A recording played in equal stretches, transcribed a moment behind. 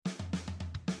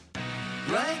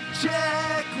Blank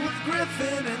check with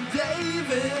Griffin and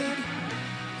David.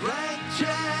 Blank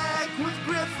check with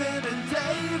Griffin and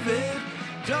David.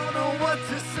 Don't know what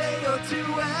to say or to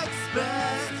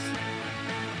expect.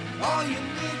 All you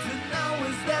need to know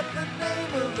is that the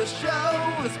name of the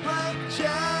show is Blank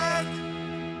Check.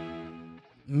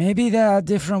 Maybe there are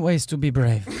different ways to be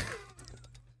brave.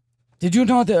 Did you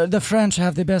know the French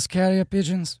have the best carrier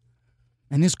pigeons?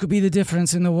 And this could be the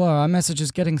difference in the war. Our message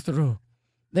is getting through.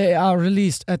 They are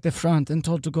released at the front and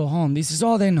told to go home. This is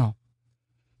all they know.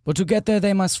 But to get there,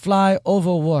 they must fly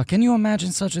over war. Can you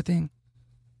imagine such a thing?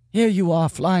 Here you are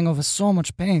flying over so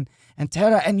much pain and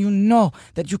terror, and you know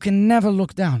that you can never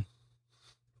look down.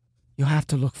 You have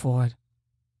to look forward,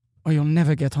 or you'll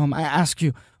never get home. I ask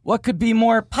you, what could be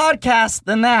more podcast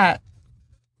than that?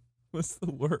 What's the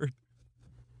word?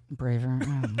 Braver.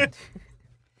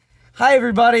 Hi,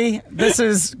 everybody. This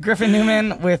is Griffin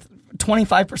Newman with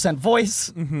 25%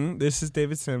 voice, This is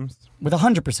David Sims. with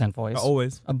 100% voice.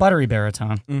 Always. A buttery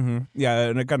baritone. Yeah,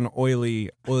 and I got an oily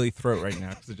throat right now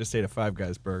because I just ate a Five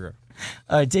Guys burger.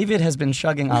 David has been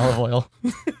chugging olive oil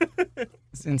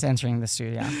since entering the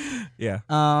studio. Yeah.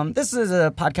 This is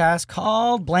a podcast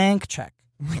called Blank Check.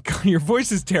 Oh my God, your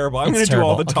voice is terrible. I'm It's going to do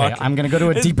all the terrible. talking. Okay, I'm going to go to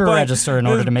a This deeper blank- register in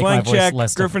this order to make my Blank voice Check,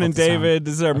 less Griffin and difficult to sound. David.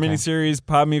 This is our Okay. miniseries,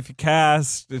 Pod Me If You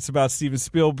Cast. It's about Steven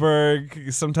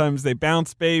Spielberg. Sometimes they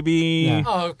bounce, baby. Yeah.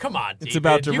 Oh, come on, David. It's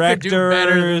about You directors. could do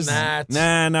better than that.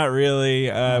 Nah, not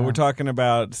really. We're talking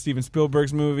about Steven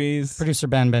Spielberg's movies. Producer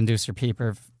Ben Deucer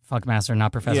Pieper, Funkmaster,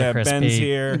 not Professor Yeah, Crispy. Ben's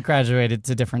here. Graduated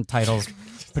to different titles.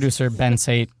 Producer Ben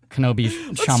Sate, Kenobi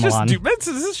Let's just Shyamalan. do,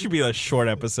 this should be a short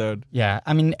episode. Yeah,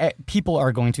 I mean, people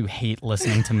are going to hate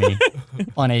listening to me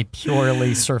on a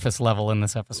purely surface level in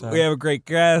this episode. We have a great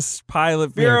guest,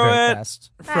 Pilot We have a great Viruet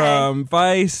guest. from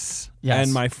Vice, Yes.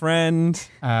 and my friend,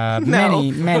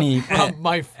 Many.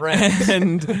 My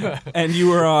friend. and you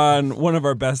were on one of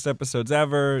our best episodes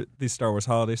ever, the Star Wars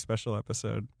Holiday Special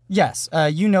episode. Yes,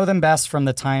 you know them best from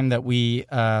the time that we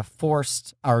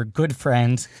forced our good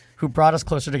friend, who brought us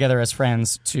closer together as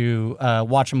friends, to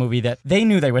watch a movie that they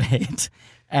knew they would hate,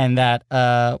 and that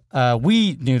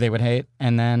we knew they would hate,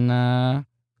 and then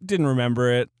Didn't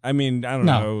remember it. I mean, I don't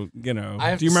No. know. You know,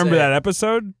 I have do you to remember say- that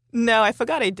episode? No, I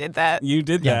forgot I did that. You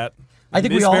did Yeah. that. I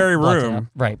think In we this all very loved it. room.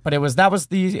 Right? But that was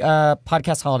the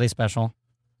podcast holiday special.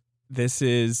 This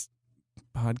is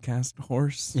podcast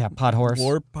horse. Yeah, Pod Horse.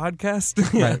 War podcast.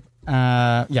 Yeah.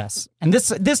 Right. Yes, and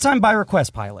this time by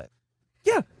request, Pilot.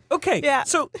 Yeah. Okay. Yeah.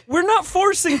 So we're not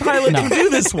forcing Pilot No. to do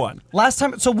this one. Last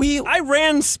time, so I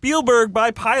ran Spielberg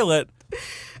by Pilot.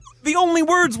 The only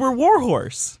words were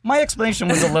Warhorse. my explanation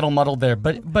was a little muddled there,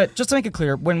 but just to make it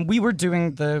clear, when we were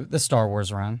doing the Star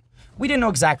Wars run, we didn't know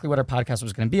exactly what our podcast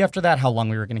was going to be after that, how long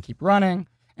we were going to keep running,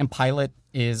 and Pilot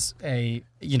is a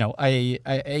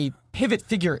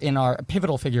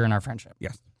pivotal figure in our friendship.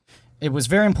 Yes. It was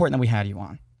very important that we had you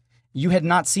on. You had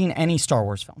not seen any Star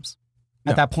Wars films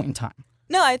at that point in time.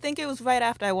 No, I think it was right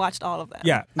after I watched all of them.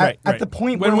 Yeah. Right. At right. the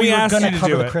point when where we were asked going you to to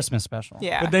cover do the it. Christmas special.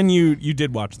 Yeah. But then you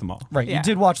did watch them all. Right, you Yeah.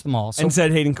 did watch them all. So And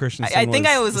said Hayden Christensen I think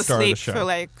I was the star of the asleep show. for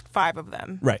like 5 of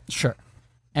them. Right. Sure.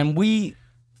 And we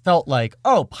felt like,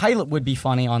 oh, Pilot would be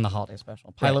funny on the holiday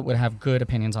special. Pilot would have good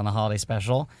opinions on the holiday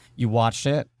special. You watched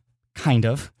it, kind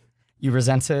of. You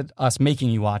resented us making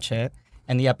you watch it.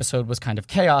 And the episode was kind of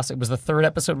chaos. It was the third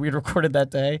episode we'd recorded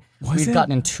that day. Was We'd it?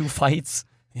 gotten in 2 fights.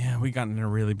 Yeah, we got in a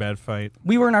really bad fight.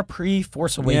 We were in our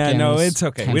pre-Force Awakens. Yeah, no, it's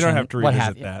okay. We don't tension, have to what revisit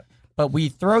have you. that. But we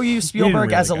throw you Spielberg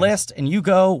really, as a guys. list, and you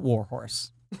go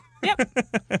Warhorse. Yep.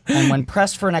 And when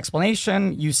pressed for an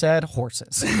explanation, you said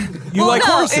horses. You like no,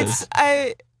 horses.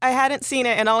 I hadn't seen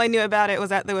it, and all I knew about it was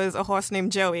that there was a horse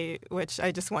named Joey, which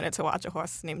I just wanted to watch a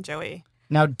horse named Joey.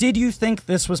 Now, did you think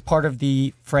this was part of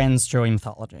the Friends Joey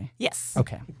mythology? Yes.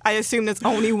 Okay. I assume there's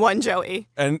only one Joey.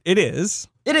 And it is.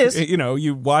 It is. You know,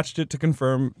 you watched it to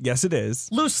confirm, yes, it is.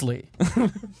 Loosely.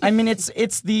 I mean, it's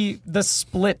the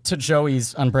split to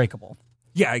Joey's Unbreakable.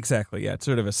 Yeah, exactly. Yeah, it's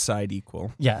sort of a side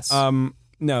equal. Yes.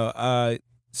 No.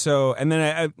 So, and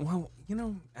then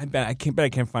I bet I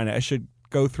can't find it. I should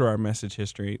go through our message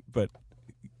history, but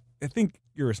I think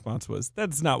your response was,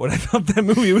 "That's not what I thought that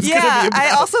movie was going to Yeah, be about." I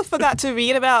also forgot to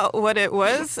read about what it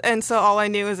was, and so all I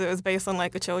knew is it was based on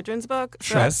like a children's book.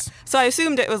 So I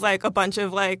assumed it was like a bunch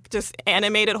of like just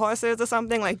animated horses or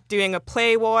something, like doing a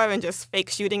play war and just fake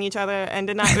shooting each other, and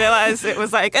did not realize it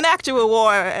was like an actual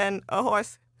war and a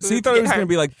horse. So you thought it was going to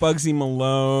be like Bugsy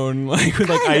Malone, like with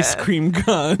like Kinda. ice cream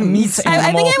guns. Meets I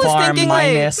Animal think I was Farm thinking, like-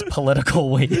 minus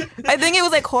political weight. I think it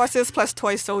was like horses plus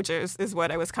toy soldiers is what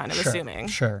I was kind of assuming.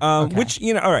 Sure. Okay. Which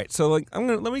all right. So like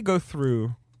let me go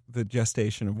through the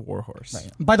gestation of Warhorse.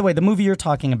 By the way, the movie you're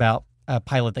talking about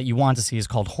pilot that you want to see is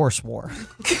called Horse War.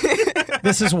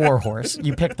 This is War Horse.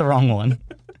 You picked the wrong one.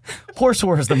 Horse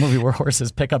War is the movie where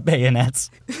horses pick up bayonets.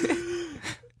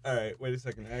 All right, wait a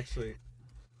second. Actually,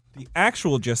 the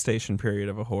actual gestation period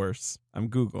of a horse, I'm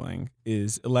Googling,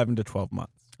 is 11 to 12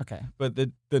 months. Okay. But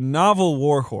the novel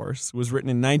War Horse was written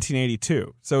in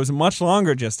 1982, so it was a much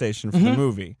longer gestation for the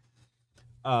movie.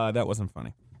 That wasn't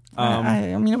funny.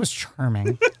 I mean, it was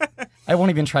charming. I won't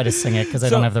even try to sing it because I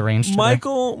don't have the range today.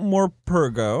 Michael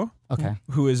Morpurgo, Okay.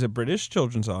 who is a British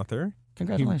children's author.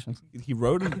 Congratulations. He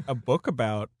wrote a book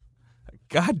about a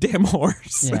goddamn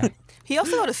horse. Yeah. He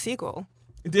also wrote a sequel.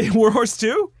 Did War Horse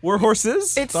 2? War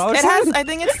Horses? It has. I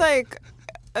think it's like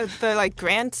the like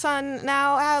grandson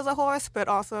now has a horse, but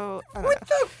also What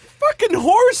the fucking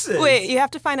horses? wait. You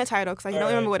have to find a title because I don't right.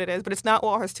 remember what it is, but it's not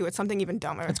War Horse 2. It's something even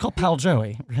dumber. It's called Pal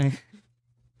Joey, right?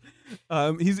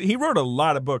 He wrote a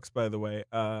lot of books, by the way.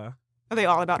 Are they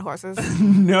all about horses?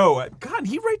 No, God,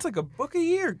 he writes like a book a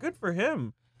year. Good for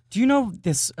him. Do you know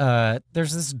this?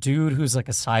 There's this dude who's like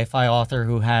a sci-fi author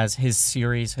who has his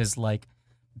series, his like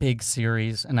big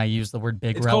series, and I use the word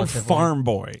big It's called relatively. Farm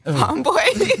Boy. Tomboy.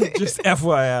 Just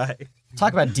FYI.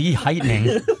 Talk about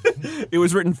de-heightening. It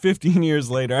was written 15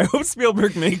 years later. I hope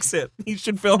Spielberg makes it. He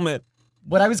should film it.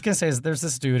 What I was going to say is there's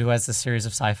this dude who has this series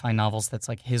of sci-fi novels that's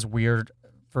like his weird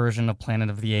version of Planet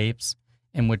of the Apes,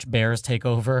 in which bears take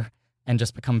over and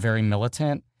just become very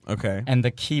militant. Okay. And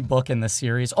the key book in the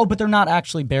series, but they're not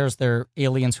actually bears, they're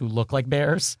aliens who look like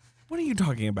bears. What are you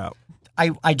talking about?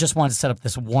 I just wanted to set up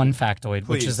this one factoid,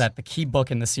 which Please. is that the key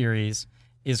book in the series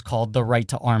is called The Right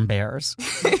to Arm Bears.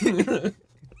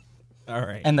 All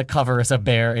right. And the cover is a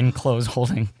bear in clothes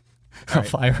holding a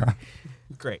firearm.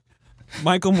 Great.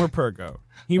 Michael Morpurgo.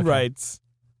 He writes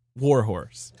War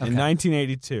Horse in Okay.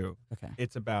 1982. Okay.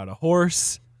 It's about a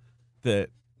horse that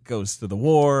goes to the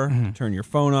war. Mm-hmm. Turn your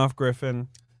phone off, Griffin.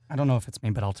 I don't know if it's me,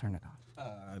 but I'll turn it on.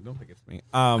 I don't think it's me.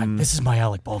 This is my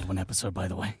Alec Baldwin episode, by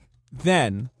the way.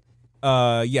 Then,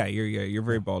 you're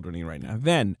very Baldwin-y right now.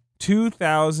 Then,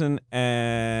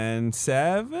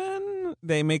 2007,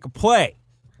 they make a play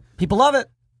People love it.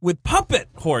 with puppet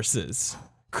horses.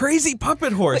 Crazy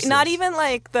puppet horses. Wait, not even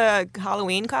like the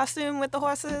Halloween costume with the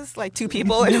horses, like two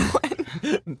people in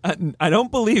one. I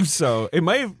don't believe so. It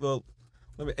might have. Well,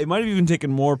 it might have even taken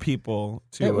more people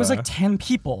to. It was like 10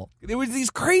 people. There was these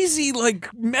crazy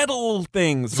like metal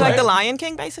things. It's right? like the Lion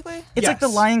King, basically. It's like the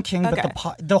Yes. Lion King, but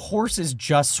Okay. the horse is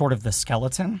just sort of the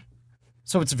skeleton.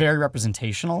 So it's very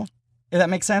representational. If that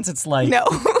makes sense, it's like No.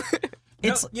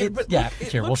 it's No, it- but yeah. look, it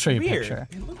Here, we'll looks show you a weird. picture.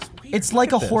 It looks weird. It's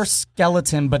like a Look at this. horse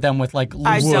skeleton, but then with like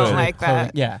I loose don't like clothing.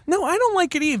 that. Yeah, No, I don't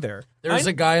like it either. There was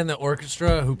a guy in the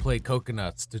orchestra who played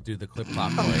coconuts to do the clip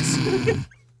clop voice.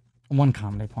 one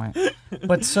comedy point.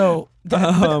 But so,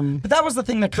 but that was the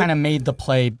thing that kind of made the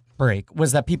play break,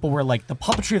 was that people were like, the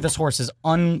puppetry of this horse is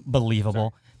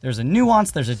unbelievable. There's a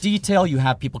nuance, there's a detail. You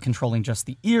have people controlling just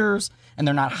the ears, and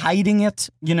they're not hiding it.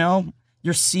 You know,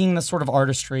 you're seeing the sort of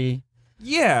artistry.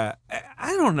 Yeah,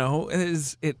 I don't know.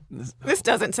 Is it This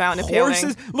doesn't sound appealing.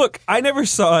 horses? Look, I never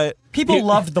saw it. People It-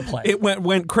 loved the play. It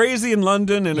went crazy in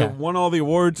London, and Yeah. it won all the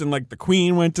awards, and like the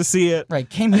Queen went to see it. Right,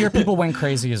 came here, people went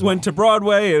crazy as well. Went to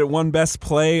Broadway, and it won Best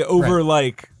Play over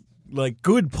like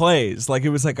good plays. Like it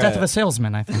was like Death of a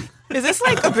Salesman, I think. Is this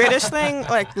like a British thing,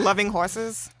 like loving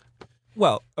horses?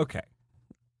 Well, okay.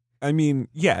 I mean,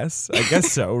 yes, I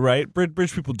guess so, right?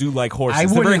 British people do like horses. I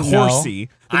They're very wouldn't know. horsey.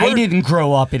 The I word- didn't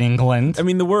grow up in England. I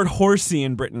mean, the word horsey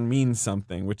in Britain means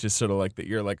something, which is sort of like that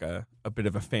you're like a bit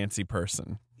of a fancy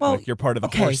person. Well, like you're part of the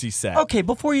okay. horsey set. Okay,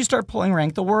 before you start pulling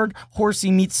rank, the word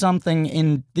horsey means something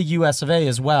in the US of A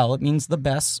as well. It means the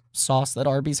best sauce that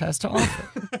Arby's has to offer.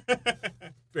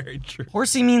 Very true.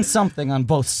 Horsey means something on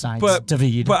both sides, But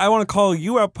David. I want to call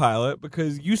you out, Pilot,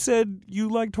 because you said you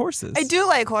liked horses. I do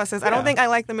like horses. I Yeah. don't think I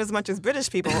like them as much as British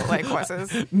people like horses.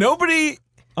 Nobody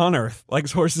on Earth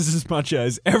likes horses as much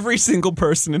as every single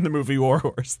person in the movie War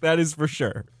Horse. That is for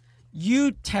sure.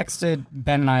 You texted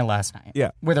Ben and I last night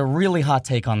Yeah. with a really hot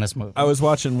take on this movie. I was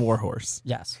watching War Horse,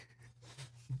 Yes.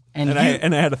 And,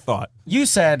 and I had a thought. you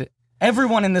said,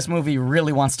 everyone in this movie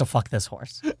really wants to fuck this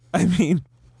horse. I mean,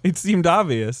 it seemed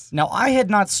obvious. Now, I had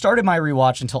not started my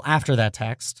rewatch until after that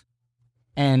text,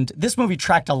 and this movie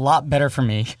tracked a lot better for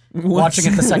me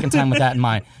watching it the second time with that in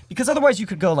mind. Because otherwise you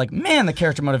could go like, man, the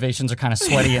character motivations are kind of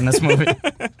sweaty in this movie.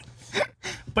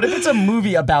 But if it's a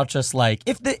movie about just like,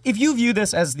 if you view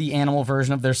this as the animal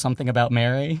version of There's Something About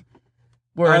Mary,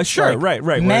 where it's Sure, like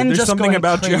right. men There's just something going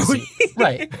about crazy.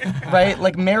 Joey. right.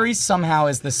 Like Mary somehow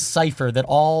is this cipher that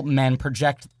all men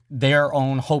project their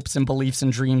own hopes and beliefs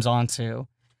and dreams onto.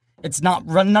 It's not,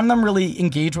 none of them really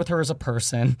engage with her as a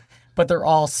person. but they're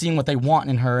all seeing what they want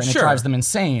in her, and it Sure. drives them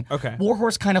insane. Okay.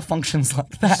 Warhorse kind of functions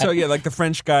like that. So yeah, like the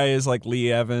French guy is like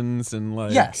Lee Evans, and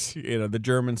like Yes. the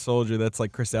German soldier that's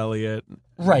like Chris Elliott, and,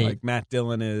 Right. Like Matt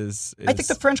Dillon is I think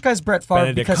the French guy's Brett Favre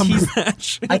Benedict because he's.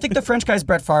 Cumberbatch. I think the French guy's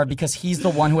Brett Favre because he's the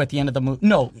one who at the end of the movie.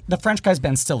 No, the French guy's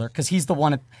Ben Stiller because he's the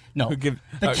one. The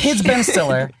kid's Ben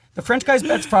Stiller. The French guy's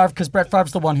Brett Favre because Brett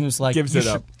Favre's the one who's like Gives you it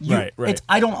should- up. you- Right. It's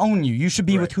I don't own you. You should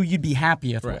be with Right. who you'd be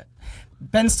happiest Right. with.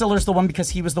 Ben Stiller's the one because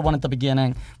he was the one at the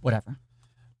beginning. Whatever.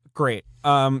 Great.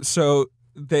 So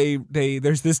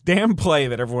there's this damn play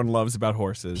that everyone loves about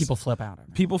horses. People flip out.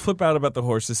 People flip out about the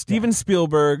horses. Steven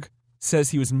Spielberg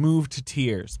says he was moved to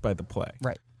tears by the play.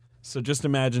 Right. So just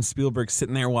imagine Spielberg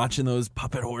sitting there watching those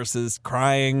puppet horses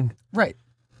crying. Right.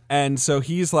 And so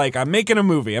he's like, I'm making a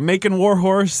movie. I'm making War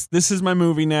Horse. This is my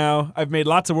movie now. I've made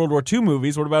lots of World War II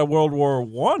movies. What about a World War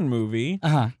I movie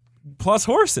plus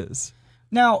horses?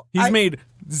 Now He's made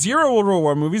 0 World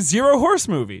War movies, 0 horse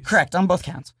movies. Correct on both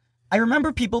counts. I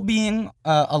remember people being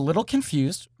a little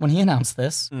confused when he announced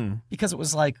this because it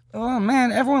was like, oh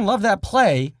man, everyone loved that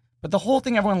play, but the whole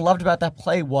thing everyone loved about that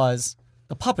play was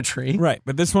the puppetry. Right,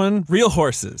 but this one, real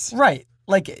horses. Right.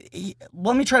 Like,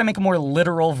 let me try to make a more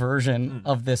literal version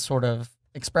of this sort of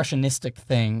expressionistic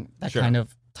thing that Sure. kind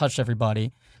of touched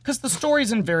everybody. Because the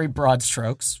story's in very broad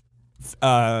strokes.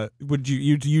 Would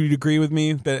you'd agree with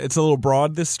me that it's a little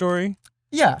broad, this story?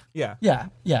 Yeah. Yeah.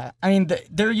 Yeah. I mean,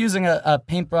 they're using a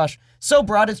paintbrush so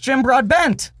broad it's Jim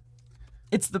Broadbent.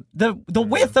 It's the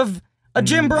width of a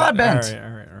Jim Broadbent. All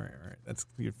right. That's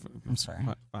I'm sorry.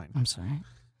 fine. I'm sorry.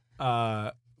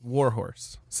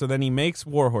 Warhorse. So then he makes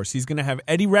Warhorse. He's going to have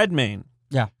Eddie Redmayne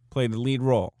Yeah. play the lead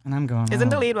role. And I'm going. Isn't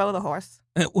the oh. lead role the horse?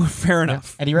 Well, fair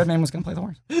enough. Eddie Redmayne was going to play the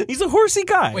horse. He's a horsey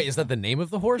guy. Wait, is that the name of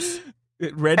the horse?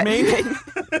 Redmayne?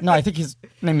 No, I think his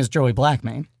name is Joey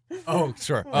Blackmane. Oh,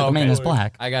 sure. The mane is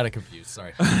black. I got it confused.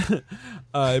 Sorry.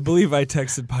 I believe I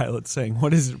texted Pilot saying,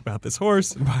 "What is it about this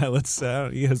horse?" And Pilot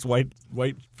said, "He has white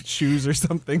shoes or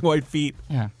something, white feet."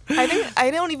 Yeah.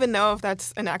 I don't even know if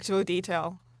that's an actual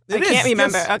detail. I It can't is,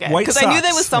 remember. yes. Okay, White because I knew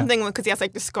there was socks. something because he has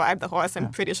like described the horse.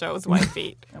 I'm pretty sure it was white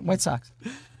feet. White Sox.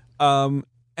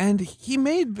 And he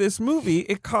made this movie.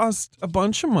 It cost a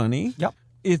bunch of money. Yep.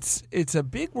 It's a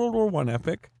big World War I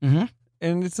epic, Mhm.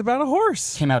 and it's about a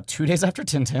horse. Came out 2 days after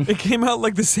Tintin. It came out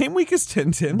like the same week as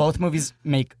Tintin. Both movies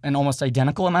make an almost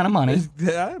identical amount of money.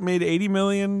 Yeah, it made 80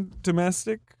 million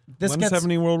domestic, This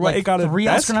 170 gets worldwide. like It got a 3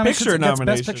 Best Oscar nominations. Picture It gets nomination.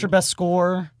 Best Picture, Best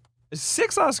Score.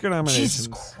 6 Oscar nominations. Jesus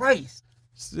Christ.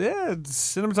 Yeah,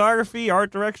 cinematography,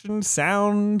 art direction,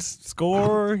 sound,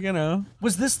 score,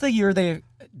 Was this the year they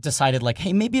decided, like,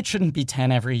 hey, maybe it shouldn't be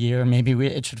 10 every year. Maybe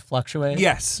it should fluctuate?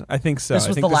 Yes, I think so. This I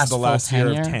was think the this last is the full last 10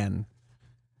 year year? of 10.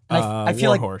 And I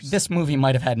feel like Warhorse. this movie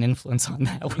might have had an influence on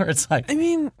that, where it's like, I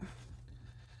mean,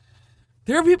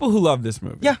 there are people who love this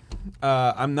movie. Yeah.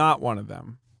 I'm not one of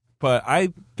them. But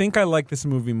I think I like this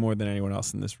movie more than anyone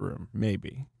else in this room,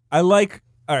 maybe.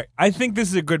 All right, I think this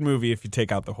is a good movie if you take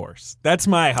out the horse. That's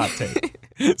my hot take.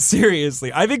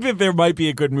 Seriously. I think that there might be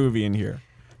a good movie in here,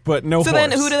 but no So horse.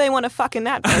 then, who do they want to fuck in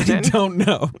that I version? don't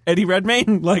know. Eddie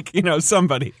Redmayne?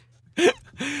 Somebody.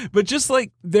 But just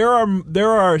like there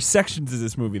are sections of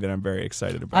this movie that I'm very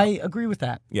excited about. I agree with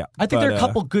that. Yeah. I think there are a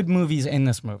couple good movies in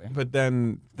this movie. But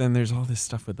then there's all this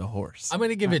stuff with the horse. I'm going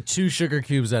to give it 2 sugar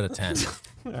cubes out of 10.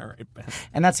 All right, Ben.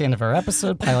 And that's the end of our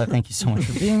episode. Pilot, thank you so much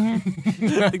for being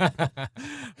here.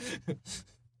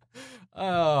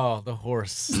 Oh, the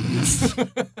horse.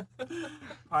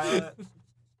 Pilot,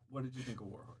 what did you think of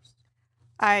Warhorse?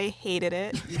 I hated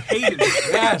it. Hated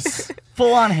it. Yes.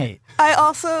 Full on hate.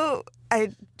 I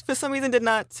for some reason did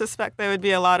not suspect there would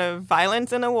be a lot of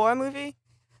violence in a war movie,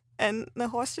 and the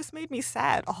horse just made me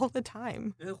sad all the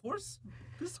time. This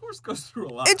horse goes through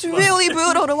a lot. It's really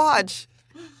brutal to watch.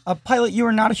 Pilot, you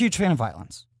are not a huge fan of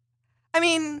violence. I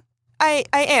mean, I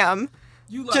am,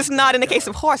 just not in the case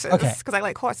of horses, Okay. because I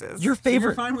like horses. Your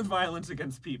favorite. fine with violence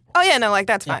against people. Oh yeah, no, like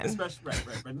that's fine. Especially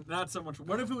right, but not so much.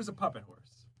 What if it was a puppet horse?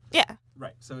 Yeah,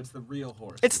 Right, so it's the real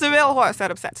horse. it's the real horse that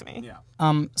upsets me. Yeah.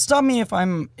 Stop me if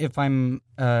I'm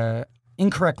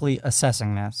incorrectly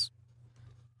assessing this,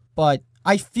 but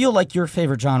I feel like your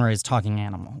favorite genre is talking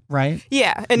animal, right?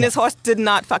 Yeah, and this horse did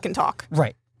not fucking talk,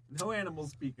 Right. No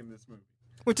animals speak in this movie.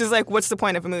 which is like, what's the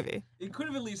point of a movie? It could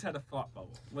have at least had a thought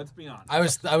bubble. Let's be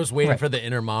honest. I was waiting Right. for the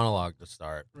inner monologue to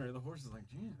start. Right, the horse is like,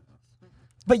 Jesus.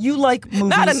 But you like movies.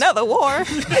 Not another war.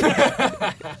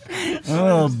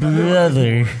 Oh,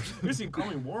 brother. You call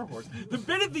me Warhorse. The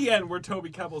bit at the end where Toby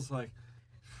Kebbell's like,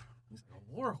 he's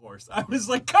a warhorse. I was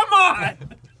like, come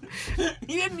on!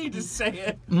 He didn't need to say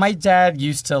it. My dad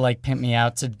used to like pimp me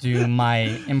out to do my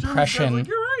I was impression. like,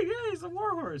 you're right, yeah, he's a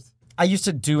warhorse. I used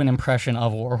to do an impression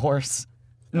of Warhorse,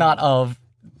 not of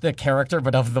the character,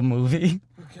 but of the movie.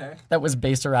 Okay. That was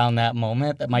based around that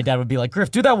moment. That my dad would be like,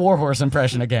 "Griff, do that Warhorse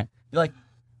impression again." Be like,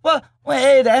 "Well,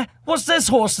 hey there, what's this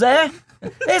horse there?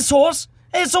 This horse,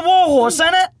 it's a warhorse,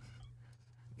 ain't it?"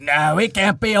 "No, it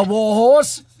can't be a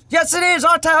warhorse." "Yes, it is.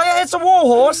 I tell you, it's a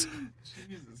warhorse."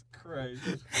 Jesus Christ.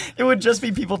 It would just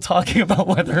be people talking about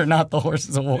whether or not the horse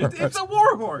is a warhorse. It's a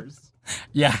warhorse.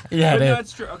 Yeah, But it no, is.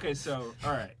 it's true. Okay, so,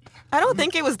 all right. I don't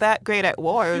think it was that great at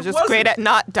war. It was just wasn't. great at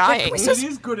not dying. It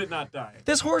is good at not dying.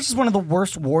 This horse is one of the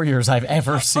worst warriors I've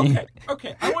ever seen.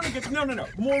 Okay. I want to get no.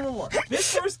 More.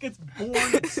 This horse gets born,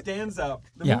 it stands up.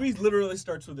 The Yeah. movie literally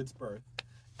starts with its birth,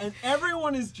 and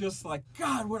everyone is just like,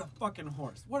 "God, what a fucking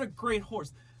horse! What a great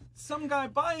horse!" Some guy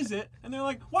buys it, and they're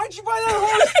like, "Why'd you buy that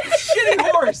horse?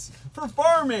 Shitty horse for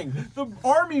farming." The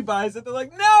army buys it. They're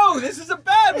like, "No, this is a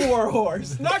bad war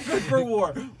horse. Not good for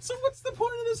war." So what's the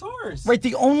point of this horse? Right,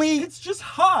 It's just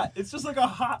hot. It's just like a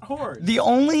hot horse. the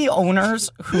only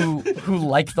owners who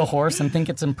like the horse and think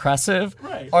it's impressive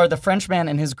Right. are the Frenchman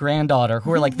and his granddaughter,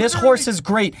 who are like, "This horse is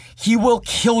great. He will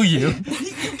kill you."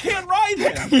 You can't ride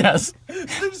him. Yes, They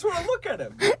just want to look at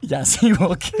him. yes, he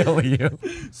will kill you.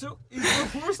 So is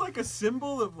the horse like a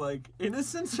symbol of like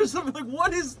innocence or something? Like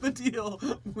what is the deal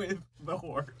with the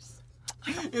horse?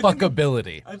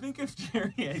 Fuckability. I think if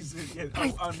Jerry Hayes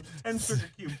on 10 Sugar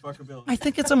Cube fuckability I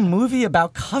think it's a movie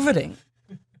about coveting.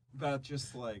 about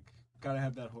just like gotta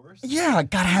have that horse. Yeah,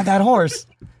 gotta have that horse.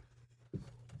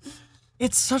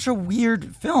 It's such a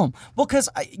weird film. Well, because,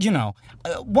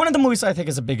 one of the movies I think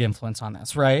is a big influence on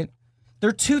this, right? There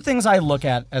are two things I look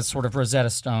at as sort of Rosetta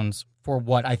Stones for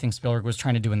what I think Spielberg was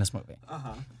trying to do in this movie.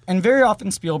 And very often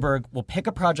Spielberg will pick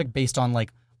a project based on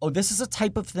like, oh, this is a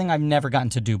type of thing I've never gotten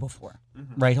to do before,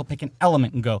 right? He'll pick an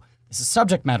element and go, this is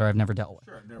subject matter I've never dealt with.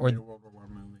 Sure, never Or- made a World War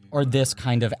movie. Or this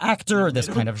kind of actor, or this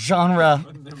kind of genre.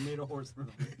 Never made a horse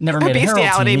movie. Never made a Harold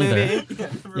Bestiality scene either.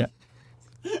 movie. Yeah.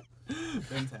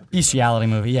 Ben's happy. Bestiality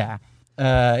movie, yeah.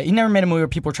 He never made a movie where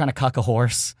people were trying to cuck a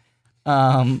horse.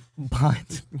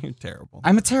 But You're terrible.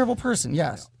 I'm a terrible person,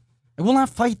 yes. I will not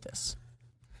fight this.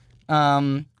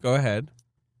 Go ahead.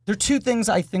 There are two things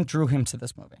I think drew him to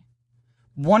this movie.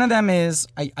 One of them is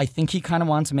I think he kind of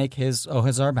wanted to make his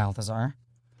Ohazar Balthazar,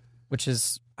 which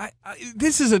is...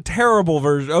 This is a terrible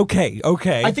version. Okay.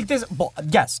 I think this...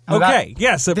 Yes.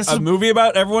 Yes. A movie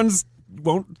about everyone's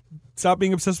won't stop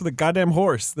being obsessed with a goddamn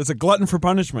horse. That's a glutton for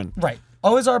punishment. Right.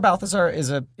 Ohazar Balthazar is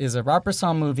a Robert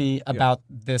Bresson movie about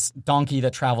this donkey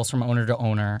that travels from owner to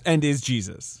owner. And is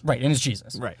Jesus. Right, and it's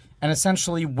Jesus. Right. And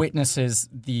essentially witnesses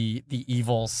the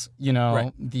evils,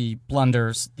 Right. the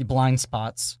blunders, the blind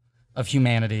spots of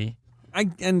humanity. I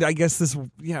guess this.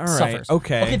 Yeah. All right. Suffers.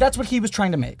 Okay. That's what he was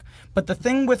trying to make. But the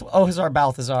thing with Ohazar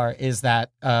Balthazar is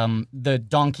that the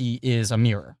donkey is a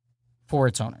mirror for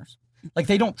its owners. Like,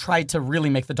 they don't try to really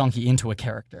make the donkey into a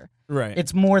character. Right.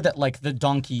 It's more that, like, the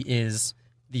donkey is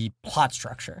the plot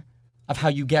structure of how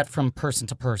you get from person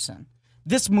to person.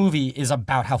 This movie is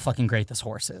about how fucking great this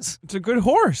horse is. It's a good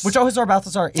horse. Which Ohazar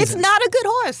Balthazar isn't. It's not a good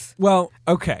horse. Well,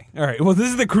 okay. All right. Well, this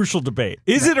is the crucial debate.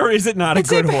 Is it or is it not a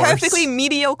good It's a horse? perfectly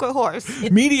mediocre horse.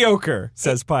 Mediocre,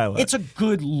 says Pilot. It's a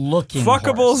good looking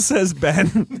Fuckable, horse. says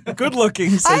Ben. Good looking,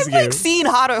 says I've you. seen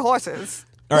hotter horses.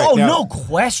 All right, Oh, now- no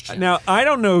question. Now, I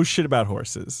don't know shit about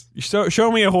horses. You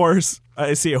show me a horse,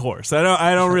 I see a horse.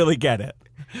 I don't really get it.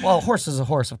 Well, a horse is a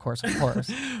horse, of course.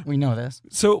 We know this.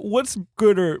 So, what's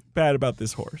good or bad about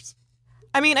this horse?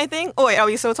 I mean, I think. Oh wait, are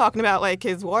we still talking about like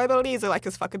his war abilities or like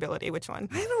his fuckability? Which one?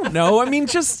 I don't know. I mean,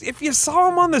 just if you saw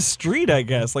him on the street, I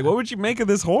guess. Like, what would you make of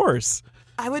this horse?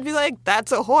 I would be like,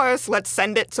 that's a horse. Let's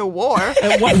send it to war.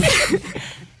 And what?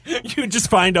 You just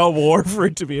find a war for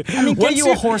it to be. I mean, get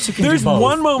you a horse who can do There's both.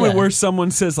 one moment Yeah. where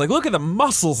someone says, like, look at the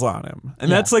muscles on him. And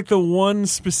Yeah. that's like the one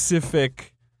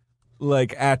specific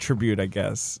like attribute, I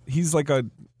guess. He's like a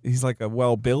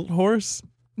well-built horse.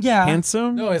 Yeah.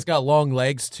 Handsome. No, he's got long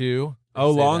legs too.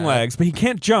 Oh, Say long that. legs, but he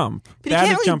can't jump. But he Bad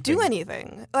can't at really jumping. do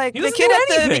anything. Like He the doesn't kid do at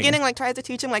the anything. beginning, like tries to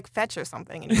teach him like fetch or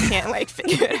something, and he can't like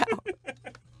figure it out.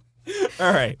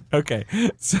 All right, okay.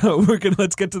 So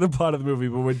let's get to the plot of the movie.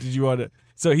 But what did you want to?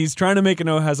 So he's trying to make an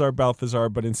Ohazar Balthazar,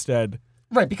 but instead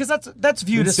Right, because that's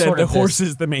viewed as sort the of horse this,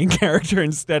 is the main character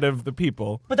instead of the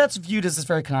people. but that's viewed as this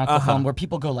very canonical film where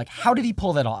people go like, how did he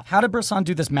pull that off? How did Bresson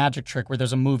do this magic trick where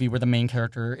there's a movie where the main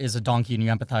character is a donkey and you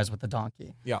empathize with the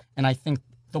donkey? Yeah. And I think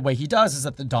the way he does is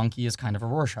that the donkey is kind of a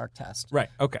Rorschach test. Right.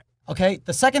 Okay. Okay,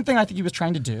 the second thing I think he was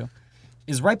trying to do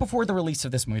is right before the release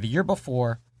of this movie, the year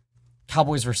before,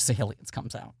 Cowboys vs. Aliens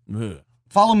comes out. Ugh.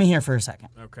 Follow me here for a second.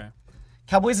 Okay.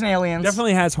 Cowboys and Aliens.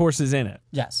 Definitely has horses in it.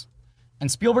 Yes. And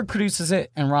Spielberg produces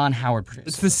it and Ron Howard produces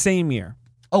It's it. the same year.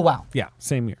 Oh, wow. Yeah,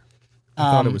 same year. I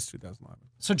thought it was 2011.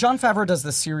 So Jon Favreau does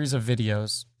this series of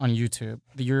videos on YouTube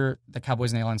the year the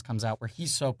Cowboys and Aliens comes out, where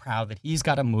he's so proud that he's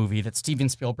got a movie that Steven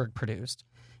Spielberg produced,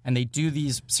 and they do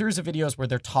these series of videos where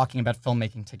they're talking about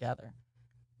filmmaking together.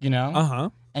 You know? Uh-huh.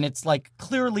 And it's like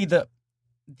clearly the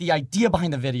idea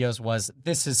behind the videos was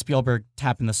this is Spielberg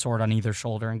tapping the sword on either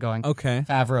shoulder and going, Okay.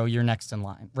 Favreau, you're next in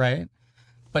line, right?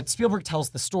 But Spielberg tells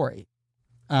the story.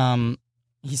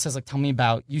 He says, like, tell me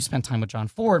about you spent time with John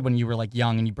Ford when you were like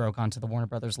young and you broke onto the Warner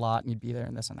Brothers lot and you'd be there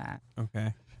and this and that. Okay.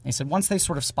 And he said, once they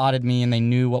sort of spotted me and they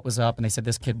knew what was up and they said,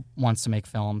 this kid wants to make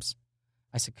films,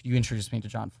 I said, could you introduce me to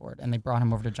John Ford? And they brought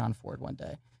him over to John Ford one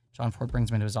day. John Ford brings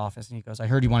him into his office and he goes, I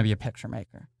heard you want to be a picture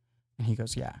maker. And he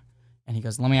goes, yeah. And he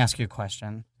goes, let me ask you a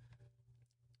question.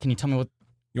 Can you tell me what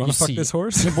You want to fuck see? this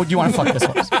horse? What, do you want to fuck this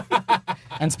horse?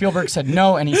 And Spielberg said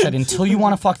no, and he said, until you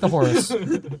want to fuck the horse,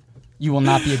 you will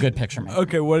not be a good picture maker.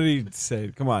 Okay, what did he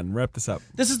say? Come on, wrap this up.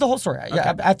 This is the whole story.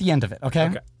 Yeah, at the end of it, okay?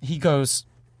 Okay. He goes,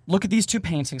 look at these two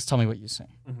paintings, tell me what you see.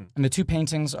 Mm-hmm. And the two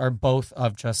paintings are both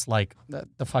of just like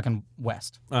the fucking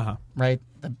West, Uh-huh. right?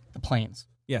 The plains.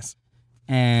 Yes.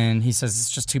 And he says,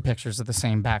 it's just two pictures of the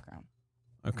same background.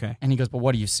 Okay. And he goes, but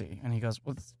what do you see? And he goes,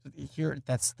 well, here,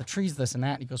 that's the trees, this and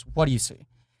that. And he goes, what do you see?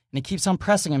 And he keeps on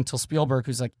pressing him until Spielberg,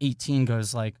 who's like 18,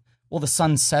 goes like, well, the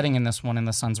sun's setting in this one and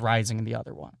the sun's rising in the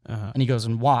other one. Uh-huh. And he goes,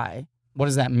 and why? What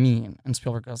does that mean? And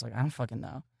Spielberg goes like, I don't fucking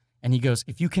know. And he goes,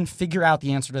 if you can figure out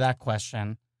the answer to that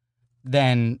question,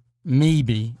 then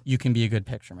maybe you can be a good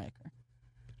picture maker.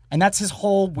 And that's his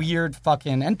whole weird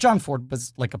fucking, and John Ford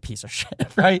was like a piece of shit,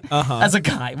 right? Uh-huh. As a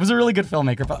guy. He was a really good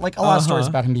filmmaker, but like a lot of stories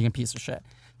about him being a piece of shit.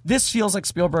 This feels like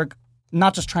Spielberg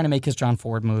not just trying to make his John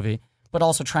Ford movie, but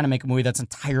also trying to make a movie that's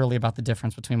entirely about the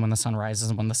difference between when the sun rises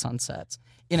and when the sun sets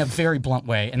in a very blunt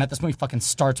way. And that this movie fucking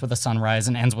starts with a sunrise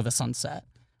and ends with a sunset,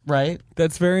 right?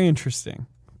 That's very interesting.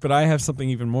 But I have something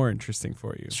even more interesting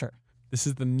for you. Sure. This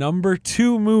is the number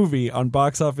 2 movie on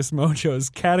Box Office Mojo's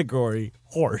category,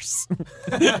 horse.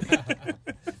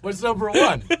 What's number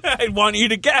 1? I want you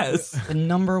to guess. The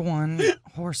number 1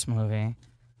 horse movie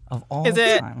of all Is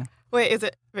it? time. Wait, is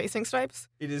it Racing Stripes?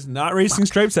 It is not Racing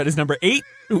Stripes. That is number 8.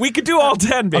 We could do all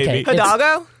 10, baby. Okay.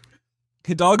 Hidalgo?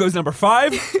 Hidalgo's number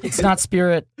 5. It's not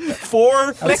Spirit,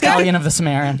 4. a Stallion of the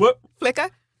Samaritan. What? Flicka?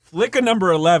 Flicka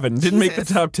number 11. Didn't make the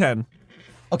Jesus. top 10.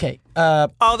 Okay,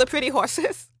 All the Pretty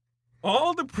Horses?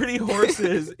 All the Pretty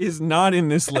Horses is not in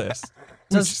this list,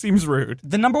 which seems rude.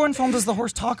 the number 1 film, does the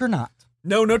horse talk or not?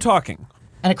 No talking.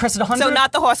 And it crested 100? So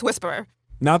not the Horse Whisperer.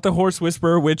 Not the Horse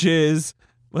Whisperer, which is,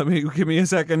 give me a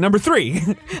second, number 3.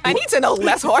 I need to know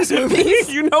less horse movies.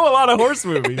 You know a lot of horse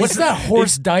movies. What's that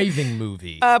horse diving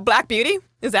movie? Black Beauty?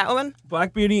 Is that one?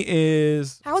 Black Beauty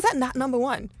is, How is that not number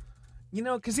 1?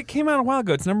 because it came out a while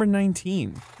ago. It's number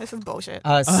 19. This is bullshit.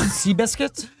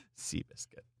 Seabiscuit?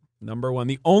 Seabiscuit. Number 1.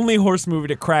 The only horse movie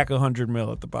to crack 100 mil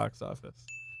at the box office.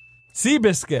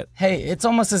 Seabiscuit. Hey, it's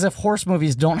almost as if horse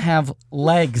movies don't have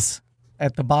legs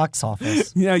at the box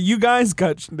office. Yeah, you guys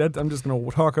got that. I'm just going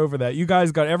to talk over that. You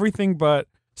guys got everything but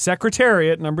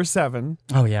Secretariat, number 7.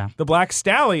 Oh, yeah. The Black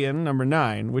Stallion, number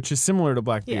 9, which is similar to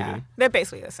Black Beauty. Yeah, they're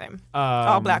basically the same.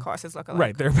 All black horses look alike.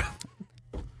 Right, they're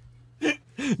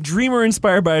Dreamer,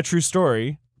 inspired by a true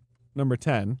story, number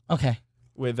 10, Okay,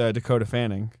 with Dakota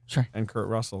Fanning sure. and Kurt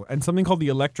Russell, and something called The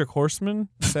Electric Horseman.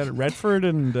 Is that at Redford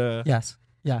and Yes,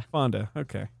 yeah. Fonda?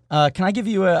 Okay. Can I give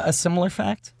you a similar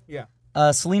fact? Yeah.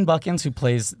 Celine Buckins, who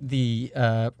plays the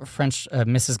French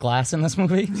Mrs. Glass in this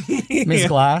movie, Miss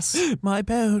Glass. My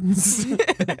bones.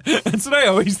 That's what I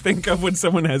always think of when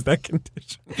someone has that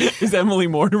condition. Is Emily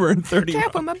Mortimer in 30 Care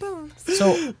Rock. for my bones.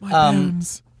 So,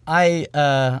 Bones.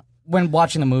 I when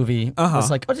watching the movie Uh-huh. was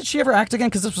like, oh, did she ever act again?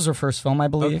 Because this was her first film, I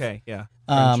believe. Okay, yeah.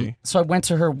 Crunchy. So I went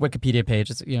to her Wikipedia page.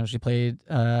 It's, she played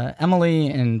Emily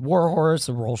in War Horse,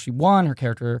 the role she won. Her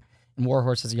character in War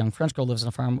Horse is a young French girl, lives on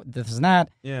a farm, this and that.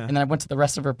 Yeah. And then I went to the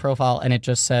rest of her profile, and it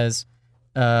just says,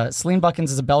 Celine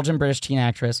Buckins is a Belgian-British teen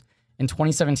actress. In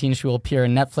 2017, she will appear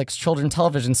in Netflix children's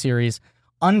television series,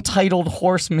 Untitled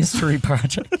Horse Mystery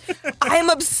Project. I'm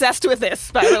obsessed with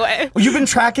this, by the way. You've been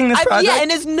tracking this project? Yeah,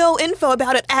 and there's no info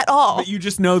about it at all. But you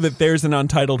just know that there's an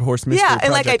Untitled Horse Mystery Yeah,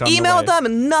 and like Project I've on the emailed way. them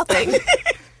and nothing.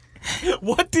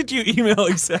 What did you email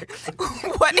exactly?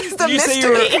 What is the Did you say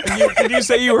mystery? did you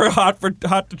say you were hot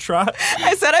to trot?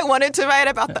 I said I wanted to write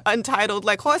about the Untitled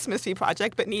Horse Mystery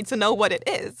Project, but need to know what it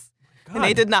is. And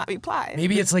they did not reply.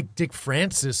 Maybe it's like Dick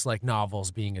Francis novels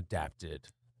being adapted.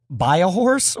 By a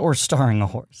horse or starring a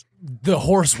horse? The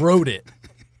horse wrote it.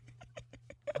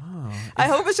 I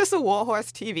hope it's just a War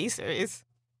Horse TV series.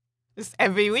 Just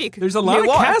every week. There's a lot New of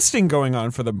war. casting going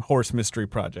on for the Horse Mystery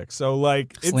Project. So,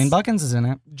 like, Celine Buckins is in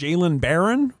it. Jalen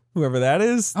Barron, whoever that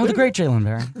is. Oh, the great Jalen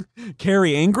Barron.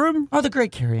 Carrie Ingram. Oh, the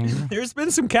great Carrie Ingram. There's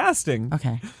been some casting.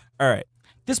 Okay. All right.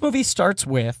 This movie starts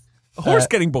with A horse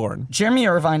getting born. Jeremy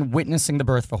Irvine witnessing the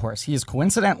birth of a horse. He is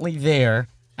coincidentally there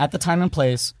at the time and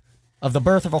place of the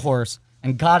birth of a horse,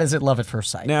 and God, is it love at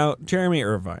first sight. Now, Jeremy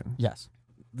Irvine. Yes.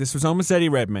 This was almost Eddie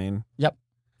Redmayne. Yep.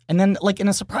 And then, like, in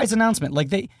a surprise announcement, like,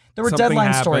 there were Something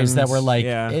deadline stories that happens, were like,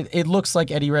 yeah. it looks like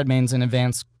Eddie Redmayne's in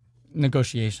advanced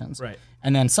negotiations. Right.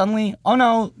 And then suddenly, oh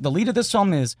no, the lead of this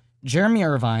film is Jeremy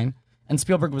Irvine. And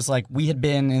Spielberg was like, we had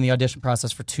been in the audition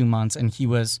process for 2 months, and he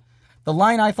was. The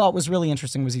line I thought was really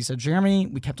interesting was he said, Jeremy,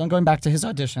 we kept on going back to his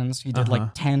auditions. He did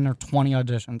like 10 or 20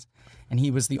 auditions, and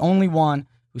he was the only one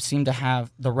who seemed to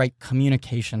have the right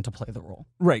communication to play the role.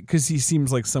 Right, because he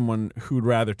seems like someone who'd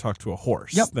rather talk to a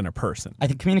horse than a person. I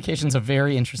think communication is a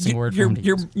very interesting word for him to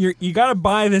use. You got to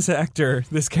buy this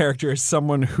character as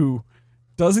someone who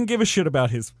doesn't give a shit about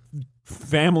his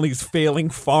family's failing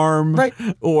farm, Right.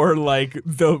 or like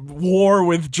the war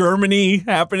with Germany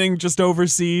happening just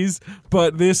overseas,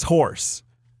 but this horse.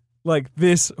 Like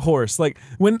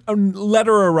when a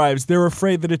letter arrives, they're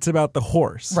afraid that it's about the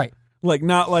horse. Right. Like,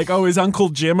 not like, oh, is Uncle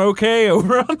Jim okay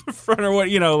over on the front, or what,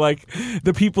 like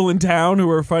the people in town who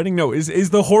are fighting? No,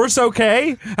 is the horse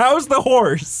okay? How's the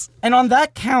horse? And on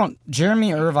that count,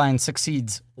 Jeremy Irvine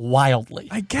succeeds wildly.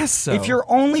 I guess so. If you're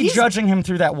only judging him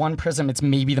through that one prism, it's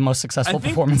maybe the most successful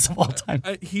performance of all time.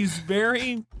 He's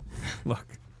very...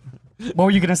 Look. What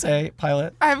were you going to say,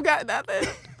 Pilot? I've got nothing.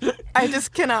 I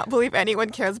just cannot believe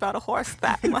anyone cares about a horse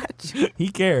that much. He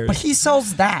cares. But he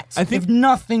sells that, I think- if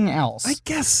nothing else. I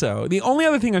guess so. The only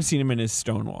other thing I've seen him in is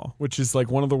Stonewall, which is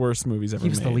like one of the worst movies ever made. He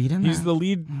was the lead in He's that? the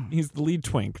lead. He's the lead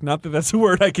twink. Not that that's a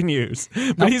word I can use,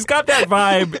 but he's got that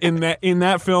vibe in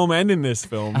that film and in this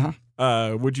film.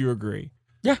 Would you agree?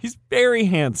 Yeah. He's very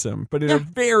handsome, but in a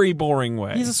very boring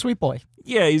way. He's a sweet boy.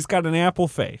 Yeah, he's got an apple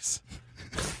face.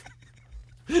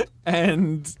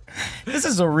 And This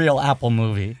is a real Apple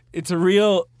movie. it's a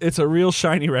real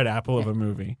shiny red apple of a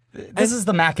movie. This is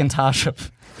the Macintosh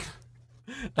of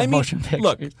motion pictures.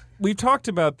 Look, we've talked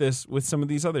about this with some of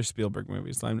these other Spielberg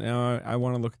movies. Now I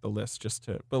want to look at the list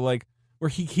but like where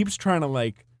he keeps trying to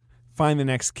like find the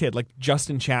next kid, like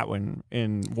Justin Chatwin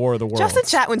in War of the Worlds. Justin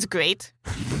Chatwin's great.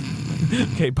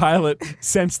 Okay, Pilot,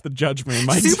 sense the judgment in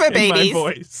my, Super in my babies.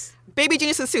 voice. Baby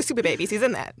Genius is Super Babies. He's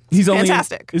in that. He's only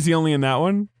fantastic. Is he only in that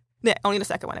one? Yeah, only the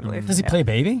second one, I believe. Does he play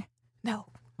baby? No.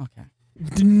 Okay.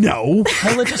 No,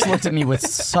 Pilot just looked at me with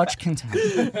such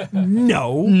contempt.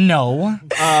 no. No.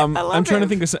 I'm love trying to him.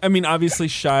 think of. I mean, obviously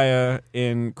Shia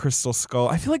in Crystal Skull.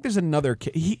 I feel like there's another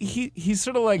kid. He's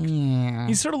sort of like Yeah.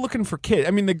 he's sort of looking for kid.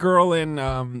 I mean, the girl in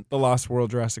The Lost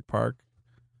World, Jurassic Park.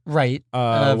 Right.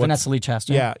 what's- Vanessa Lee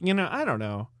Chastain. Yeah, I don't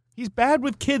know. He's bad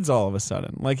with kids all of a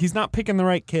sudden. Like he's not picking the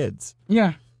right kids.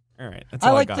 Yeah. All right, that's I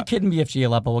all like I got. the kid in BFG a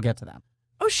lot, but we'll get to that.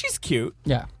 Oh, she's cute.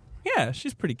 Yeah. Yeah,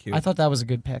 she's pretty cute. I thought that was a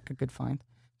good pick, a good find.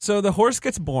 So the horse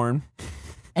gets born,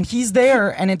 And he's there,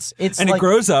 and it's and like, it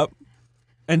grows up,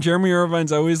 and Jeremy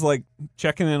Irvine's always like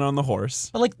checking in on the horse.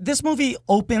 but like this movie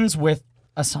opens with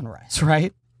a sunrise,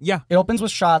 right? Yeah, It opens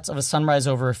with shots of a sunrise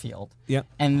over a field. yeah.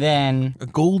 And then, A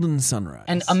golden sunrise.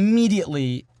 and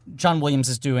immediately, John Williams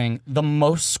is doing the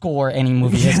most score any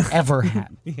movie has ever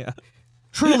had. yeah.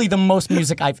 Truly the most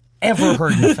music I've ever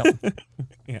heard in a film.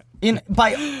 Yeah.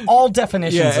 By all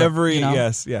definitions. Yeah, of, you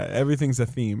know? everything's a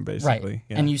theme basically. Right.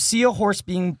 Yeah. And you see a horse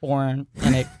being born,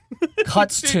 and it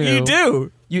cuts to. you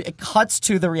do. It cuts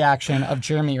to the reaction of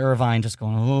Jeremy Irvine just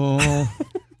going, oh,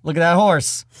 look at that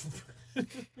horse.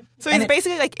 So he's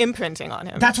basically like imprinting on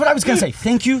him. That's what I was going to say.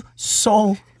 Thank you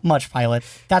so much, Pilot.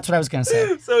 That's what I was going to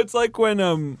say. So it's like when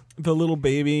the little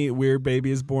weird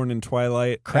baby is born in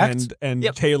Twilight, Correct. and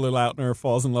Yep. Taylor Lautner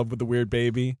falls in love with the weird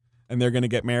baby, and they're going to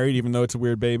get married even though it's a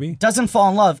weird baby. Doesn't fall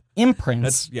in love,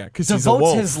 imprints. Because he's a Devotes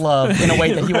wolf. his love in a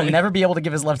way that he will Right. never be able to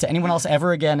give his love to anyone else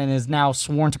ever again, and is now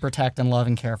sworn to protect and love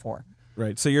and care for.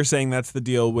 Right. So you're saying that's the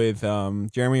deal with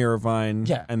Jeremy Irvine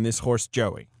Yeah. and this horse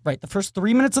Joey. Right. The first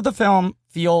 3 minutes of the film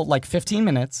feel like 15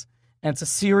 minutes, and it's a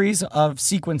series of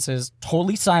sequences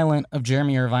totally silent of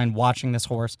Jeremy Irvine watching this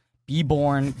horse be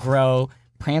born, grow,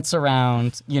 prance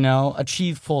around,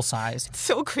 achieve full size.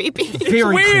 so creepy.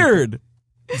 Very Weird.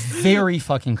 creepy. Very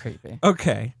fucking creepy.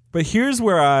 Okay. But here's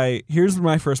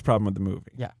my first problem with the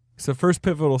movie. Yeah. So first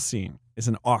pivotal scene is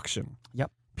an auction.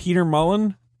 Yep. Peter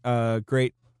Mullen,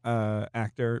 great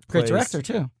actor. Great plays- director,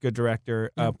 too. Good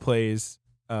director. Plays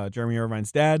Jeremy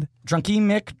Irvine's dad. Drunky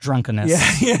Mick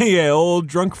Drunkenness. Yeah. Old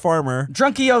drunk farmer.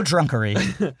 Drunky-o drunkery.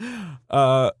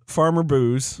 Farmer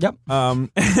Booze. Yep.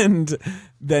 And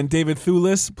then David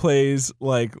Thewlis plays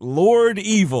like Lord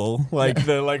Evil, like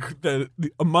the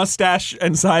mustache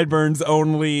and sideburns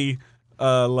only,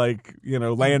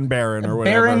 land baron or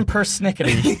whatever. Baron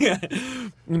Persnickety. Yeah.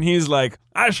 And he's like,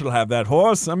 I shall have that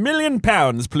horse, £1 million,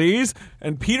 please.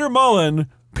 And Peter Mullen,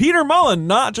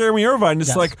 not Jeremy Irvine,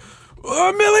 is like,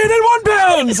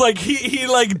 £1,000,001. Like he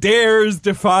like dares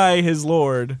defy his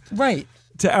lord. Right.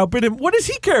 To outbid him. What does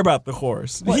he care about the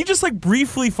horse? What? He just like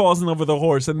briefly falls in love with the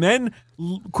horse and then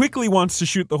quickly wants to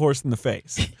shoot the horse in the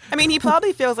face. I mean, he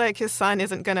probably feels like his son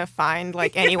isn't going to find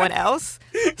like anyone else.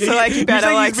 So like he better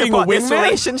saying like he's being support a this wingman?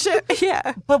 relationship.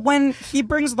 Yeah. But when he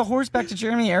brings the horse back to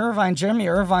Jeremy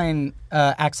Irvine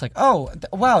acts like, oh,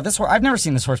 wow, this horse, I've never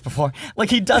seen this horse before. Like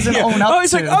he doesn't own up to. Oh,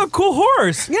 he's like, oh, cool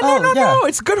horse. Yeah, no,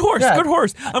 it's a good horse, Yeah. good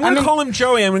horse. I'm going to call him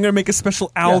Joey. I'm going to make a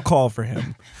special owl call for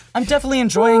him. I'm definitely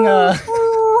enjoying.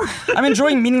 I'm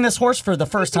enjoying meeting this horse for the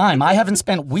first time. I haven't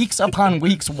spent weeks upon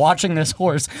weeks watching this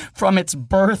horse from its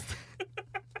birth.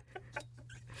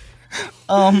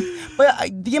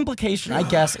 The implication, I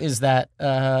guess, is that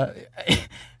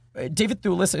David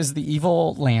Thewlis is the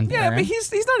evil land Yeah, baron. but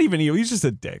he's not even evil. He's just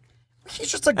a dick.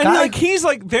 He's just a And guy. he's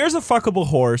like, there's a fuckable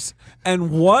horse, and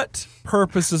what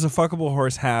purpose does a fuckable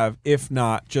horse have if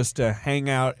not just to hang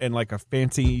out in like a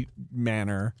fancy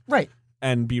manor? Right.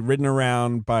 And be ridden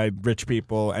around by rich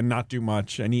people and not do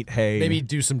much and eat hay. Maybe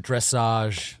do some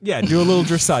dressage. Yeah, do a little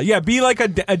dressage. Yeah, be like a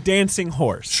dancing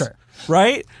horse. Sure.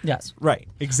 Right? Yes. Right,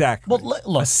 exactly. Well,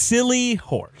 look. A silly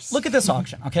horse. Look at this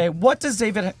auction, okay? What does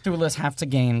David Thewlis have to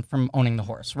gain from owning the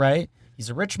horse, right? He's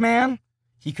a rich man.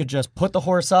 He could just put the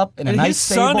horse up in a and nice his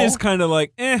stable. son is kind of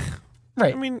like,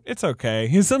 right. I mean, it's okay.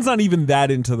 His son's not even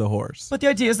that into the horse. But the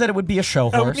idea is that it would be a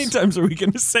show How horse. many times are we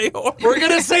going to say horse? We're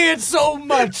going to say it so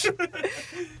much.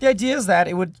 The idea is that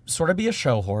it would sort of be a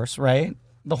show horse, right?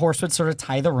 The horse would sort of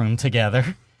tie the room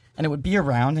together, and it would be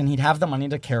around, and he'd have the money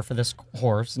to care for this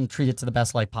horse and treat it to the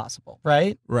best life possible,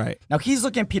 right? Right. Now he's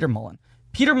looking at Peter Mullen.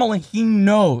 Peter Mullen, he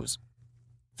knows.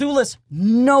 Thewlis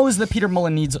knows that Peter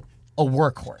Mullen needs a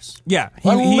workhorse. Yeah.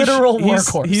 A literal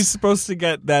workhorse. He's supposed to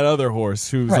get that other horse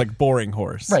who's Right. like boring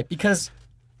horse. Right, because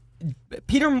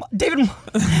Peter What Mullen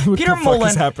the fuck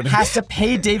is happening? has to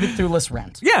pay David Thewlis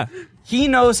rent. Yeah. He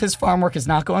knows his farm work is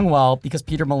not going well because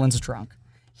Peter Mullen's drunk.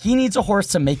 He needs a horse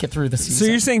to make it through the season. So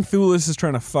you're saying Thewlis is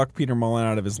trying to fuck Peter Mullen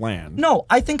out of his land? No,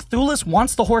 I think Thewlis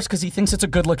wants the horse because he thinks it's a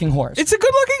good-looking horse. It's a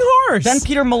good-looking horse. Then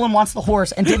Peter Mullen wants the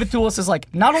horse, and David Thewlis is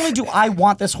like, not only do I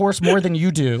want this horse more than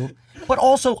you do, but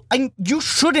also you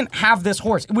shouldn't have this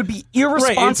horse. It would be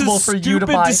irresponsible right. for It's a you to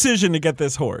buy. decision to get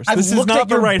this horse. I've This is looked not at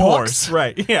the your right books. horse.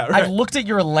 Right. Yeah. Right. I've looked at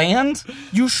your land.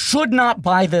 You should not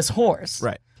buy this horse.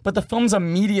 Right. But the film's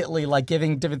immediately like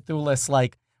giving David Thewlis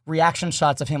like reaction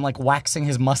shots of him like waxing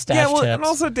his mustache Yeah, well, tips. and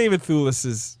also David Thewlis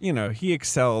is, he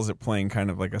excels at playing kind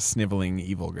of like a sniveling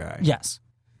evil guy. Yes.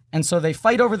 And so they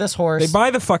fight over this horse. They buy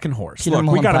the fucking horse. Peter Look, we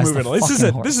Mullen got to buys move the it.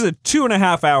 fucking This is a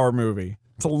 2.5 hour movie.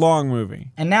 It's a long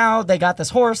movie. And now they got this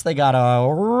horse. They got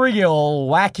a real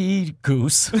wacky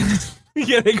goose.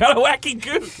 Yeah, they got a wacky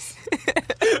goose.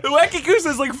 The wacky goose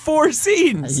has like 4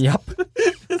 scenes. Yep.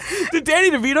 Did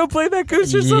Danny DeVito play that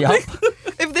goose or something? Yep.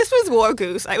 If this was War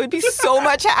Goose, I would be so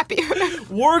much happier.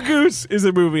 War Goose is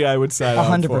a movie I would sign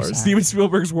on for. 100%. Steven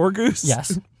Spielberg's War Goose.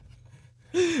 Yes.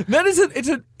 That is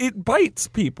it bites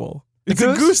people. It's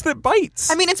goose? a goose that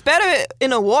bites. I mean, it's better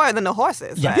in a war than the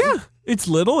horses. Yeah. right? yeah. It's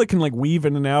little. It can like weave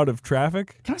in and out of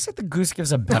traffic. Can I say the goose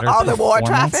gives a better All the war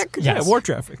performance? traffic? Yes. Yeah, war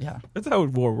traffic. Yeah. That's how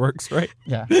war works, right?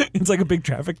 Yeah. It's like a big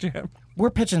traffic jam. We're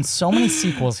pitching so many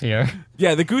sequels here.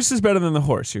 Yeah, the goose is better than the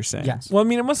horse, you're saying. Yes. Well, I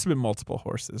mean, it must have been multiple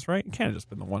horses, right? It can't have just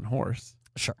been the one horse.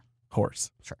 Sure. Horse.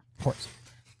 Sure. Horse.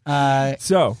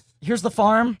 So, Here's the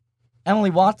farm.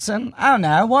 Emily Watson. I don't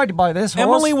know. Why'd you buy this horse?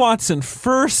 Emily Watson,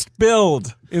 first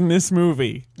build in this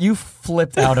movie. You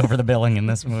flipped out over the billing in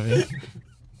this movie.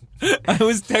 I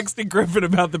was texting Griffin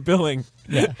about the billing.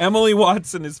 Yeah. Emily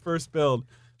Watson is first build.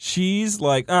 She's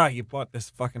like, you bought this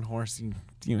fucking horse.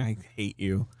 I hate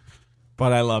you.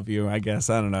 But I love you, I guess.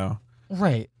 I don't know.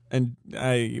 Right. And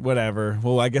whatever.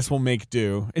 Well, I guess we'll make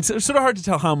do. It's sort of hard to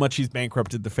tell how much he's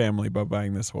bankrupted the family by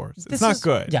buying this horse. It's This not is-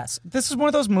 good. Yes. This is one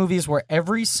of those movies where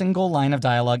every single line of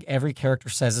dialogue every character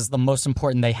says is the most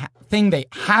important thing they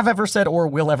have ever said or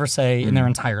will ever say in their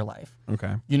entire life.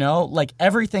 Okay. You know? Like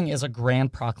everything is a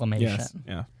grand proclamation. Yes.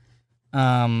 Yeah.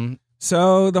 Um,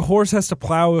 So the horse has to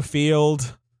plow a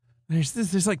field.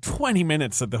 There's like 20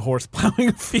 minutes of the horse plowing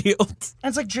a field. and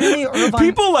it's like Jeremy Irvine.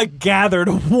 People like gather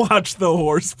to watch the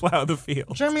horse plow the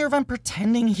field. Jeremy Irvine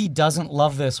pretending he doesn't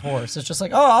love this horse. It's just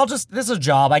like, this is a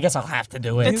job. I guess I'll have to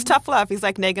do it. It's tough love. He's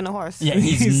like negging a horse. Yeah,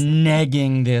 he's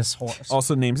negging this horse.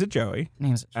 Also names it Joey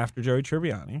Names it. after Joey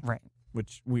Tribbiani. Right.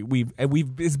 which we've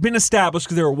it's been established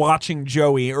because they were watching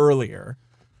Joey earlier.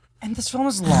 And this film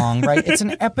is long, right? It's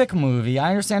an epic movie. I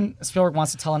understand Spielberg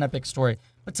wants to tell an epic story,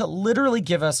 but to literally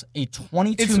give us a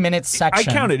 22-minute section.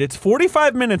 I counted. It's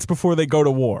 45 minutes before they go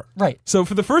to war. Right. So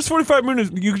for the first 45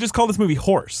 minutes, you could just call this movie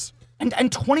Horse.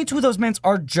 And 22 of those minutes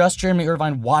are just Jeremy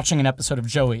Irvine watching an episode of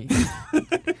Joey.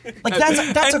 Like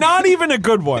that's not even a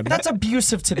good one. That's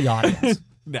abusive to the audience.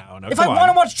 No. If I want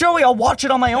to watch Joey, I'll watch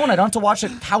it on my own. I don't have to watch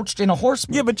it couched in a horse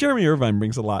movie. Yeah, but Jeremy Irvine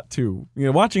brings a lot too.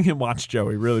 Watching him watch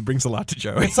Joey really brings a lot to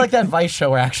Joey. It's like that Vice show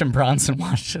where Action Bronson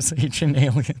watches Ancient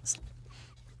Aliens.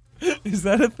 Is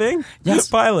that a thing? Yes.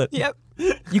 Pilot. Yep.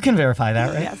 You can verify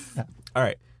that, right? Yes. Yeah. All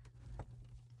right.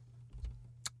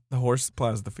 The horse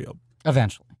plows the field.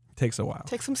 Eventually. Takes a while.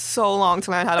 Takes them so long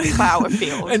to learn how to plow a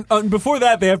field. And before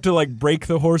that, they have to like break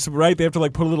the horse, right? They have to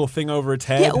like put a little thing over its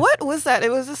head. Yeah, what was that?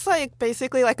 It was just like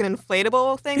basically like an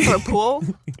inflatable thing for a pool.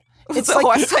 It's the like,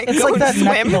 horse, like, it's go like and that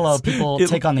neck swim. pillow people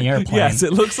take on the airplane. Yes,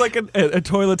 it looks like a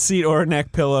toilet seat or a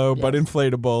neck pillow, but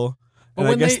inflatable. But And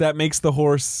I when guess they- that makes the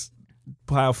horse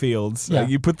plow fields. Yeah.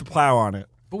 You put the plow on it.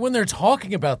 But when they're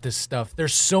talking about this stuff,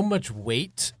 there's so much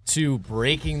weight to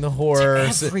breaking the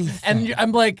horse. everything. And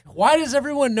I'm like, why does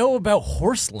everyone know about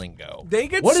horse lingo? They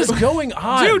get What so- is going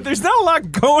on? Dude, there's not a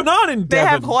lot going on in They Devon.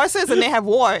 have horses and they have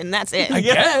war, and that's it. I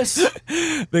guess.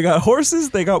 They got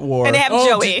horses, they got war. And they have Oh,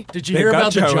 Joey. did you They've hear got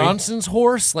about the Joey. Johnson's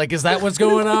horse? Like, is that what's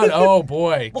going on? Oh,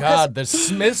 boy. Well, 'cause- God, the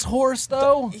Smith's horse,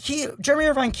 though? Jeremy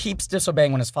Irvine keeps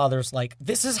disobeying when his father's like,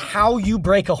 "This is how you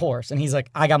break a horse," and he's like,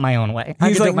 "I got my own way."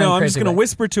 He's like, no, I'm just going going to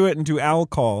whisper to it and do owl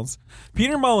calls.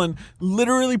 Peter Mullen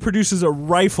literally produces a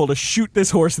rifle to shoot this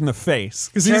horse in the face.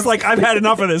 Because he's like, I've had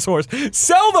enough of this horse.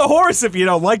 Sell the horse if you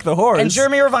don't like the horse. And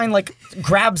Jeremy Irvine like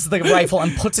grabs the rifle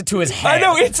and puts it to his head. I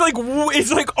know, it's like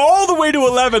all the way to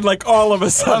 11, like all of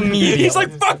a sudden. Immediately. He's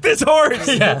like, fuck this horse.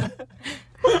 Yeah.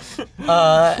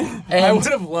 I would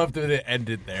have loved if it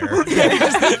ended there.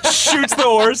 Shoots the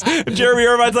horse. And Jeremy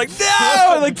Irvine's like, no!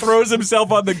 And like throws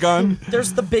himself on the gun.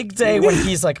 There's the big day when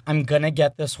he's like, "I'm gonna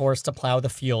get this horse to plow the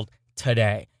field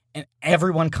today," and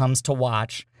everyone comes to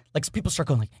watch. Like people start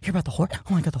going like, "Hear about the horse?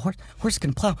 Oh my god, the horse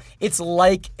can plow!" It's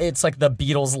like the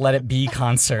Beatles' "Let It Be"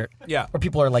 concert. Yeah. where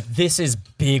people are like, "This is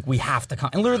big. We have to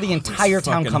come." And literally the entire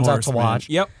town Fucking comes out horse, to man. watch.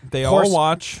 Yep, they Horse all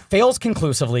watch. Fails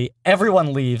conclusively.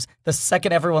 Everyone leaves. The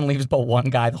second everyone leaves, but one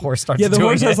guy, the horse starts. Yeah, the doing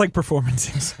horse it. has like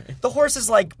performances. The horse is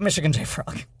like Michigan J.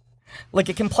 Frog. Like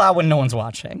it can plow when no one's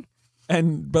watching.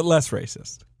 But less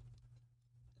racist.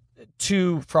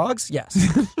 To frogs, yes.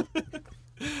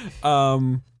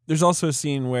 There's also a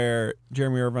scene where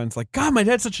Jeremy Irvine's like, God, my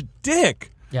dad's such a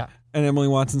dick. Yeah. And Emily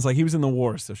Watson's like, he was in the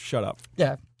war, so shut up.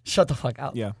 Yeah. Shut the fuck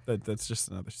up. Yeah, that's just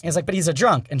another scene. And he's like, "But he's a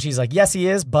drunk." And she's like, "Yes, he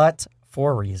is, but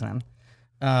for a reason."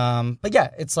 But yeah,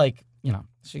 it's like,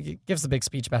 she gives the big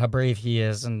speech about how brave he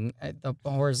is and the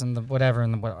horse and the whatever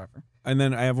and the whatever. And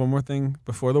then I have one more thing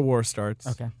before the war starts.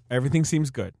 Okay. Everything seems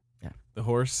good. Yeah. The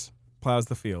horse plows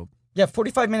the field. Yeah,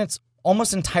 45 minutes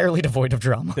almost entirely devoid of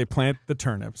drama. They plant the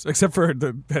turnips, except for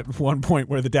that one point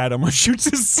where the dad almost shoots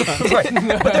his son. Right.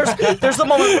 But there's the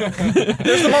moment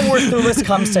where Thulis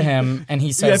comes to him and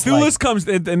he says, Yeah, Thulis comes,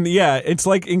 and it's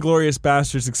like Inglourious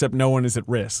Bastards, except no one is at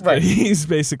risk. Right. He's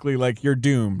basically like, you're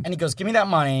doomed. and he goes, "Give me that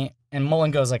money." And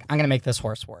Mullen goes like, "I'm going to make this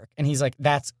horse work." And he's like,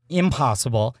 "That's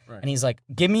impossible." Right. And he's like,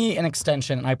 "Give me an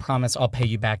extension and I promise I'll pay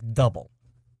you back double."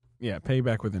 Yeah, pay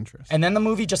back with interest. And then the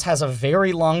movie just has a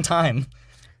very long time.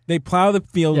 They plow the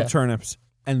field Yeah. of turnips,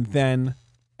 and then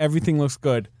everything looks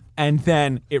good, and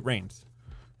then it rains.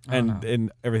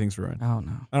 And everything's ruined. Oh,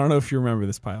 no. I don't know if you remember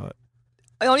this pilot.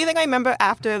 The only thing I remember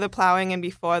after the plowing and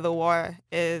before the war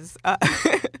is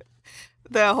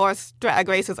the horse drag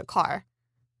race is a car.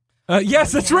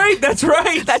 Yes, that's right. That's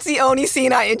right. That's the only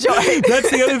scene I enjoyed. That's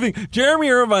the other thing. Jeremy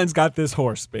Irvine's got this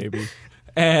horse, baby.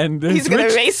 And He's going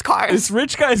to race cars. This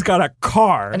rich guy's got a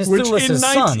car, And it's which Thulis' in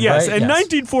son, yes, right? in Yes.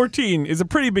 1914 is a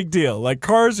pretty big deal. Like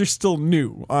cars are still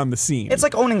new on the scene. It's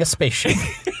like owning a spaceship.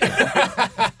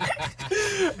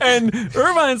 And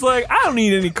Irvine's like, I don't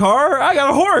need any car. I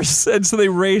got a horse. And so they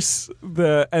race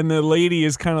and the lady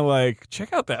is kind of like,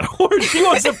 check out that horse. She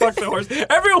wants to fuck the horse.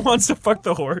 Everyone wants to fuck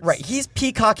the horse. Right. He's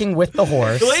peacocking with the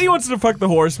horse. The lady wants to fuck the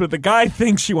horse, but the guy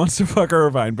thinks she wants to fuck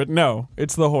Irvine. But no,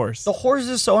 it's the horse. The horse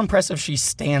is so impressive she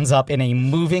stands up in a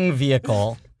moving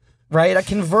vehicle, right? A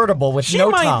convertible with She no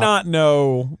might top. not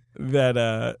know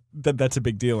that that's a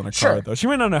big deal in a car, Sure. though. She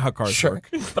might not know how cars work.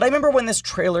 But I remember when this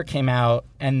trailer came out,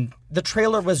 and the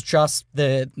trailer was just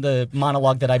the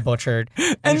monologue that I butchered,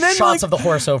 and then, shots like- of the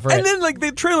horse over it. And then, like,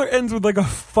 the trailer ends with, like, a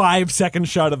 5-second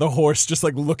shot of the horse just,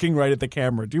 like, looking right at the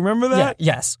camera. Do you remember yeah, that?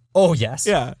 yes. Oh, yes.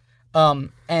 Yeah.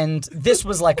 And this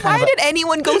was like kind Why of did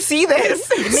anyone go see this?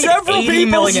 Several $80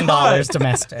 people million saw it.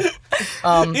 domestic.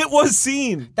 It was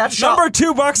seen. That shot- Number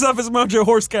 2 box office mojo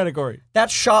horse category. That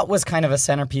shot was kind of a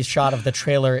centerpiece shot of the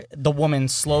trailer. The woman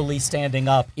slowly standing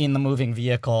up in the moving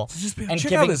vehicle Just be- and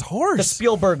check giving out this horse. the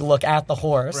Spielberg look at the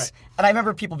horse. Right. And I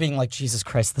remember people being like, Jesus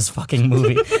Christ, this fucking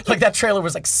movie. Like that trailer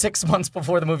was like 6 months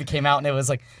before the movie came out, and it was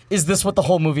like, is this what the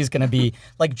whole movie's gonna be?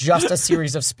 Like just a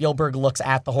series of Spielberg looks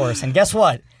at the horse. And guess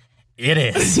what? It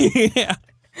is. Yeah.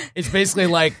 It's basically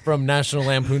like from National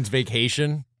Lampoon's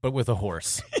Vacation, but with a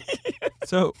horse.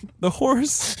 So the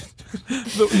horse,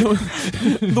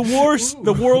 the wars,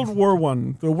 the World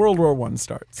War One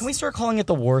starts. Can we start calling it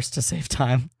the worst to save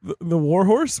time? The war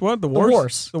horse? What? The wars?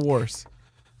 Wars. The wars.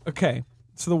 Okay.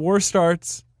 So the war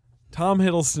starts. Tom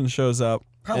Hiddleston shows up.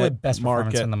 Probably at best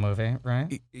performance Market. in the movie,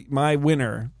 right? My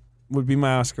winner would be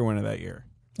my Oscar winner that year.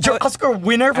 Your Oscar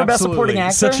winner for best supporting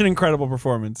actor? Such an incredible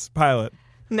performance. Pilot.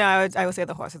 No, I would say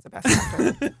the horse is the best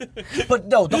actor. But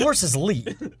no, the horse is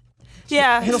lead.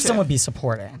 Yeah. Hiddleston sure. would be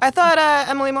supporting. I thought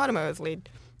Emily Mortimer was lead.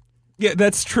 Yeah,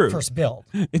 that's true. First build.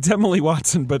 It's Emily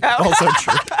Watson, but also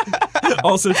true.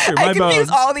 Also true. I My confuse bones.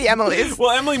 all the Emilys.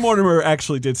 Well, Emily Mortimer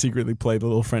actually did secretly play the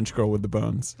little French girl with the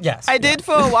bones. Yes. I did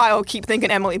for a while keep thinking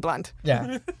Emily Blunt.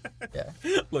 Yeah.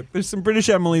 Look, there's some British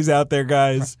Emilys out there,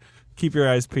 guys. Keep your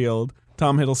eyes peeled.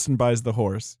 Tom Hiddleston buys the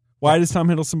horse. Why does Tom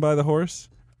Hiddleston buy the horse?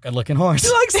 Good looking horse. He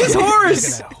likes this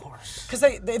horse. Because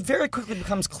it very quickly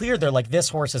becomes clear they're like, this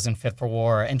horse isn't fit for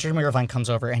war. And Jeremy Irvine comes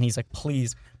over and he's like,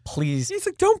 please. He's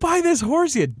like, don't buy this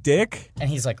horse, you dick. And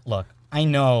he's like, look, I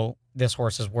know this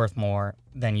horse is worth more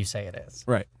than you say it is.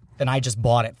 Right. Than I just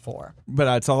bought it for. But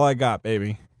that's all I got,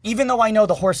 baby. Even though I know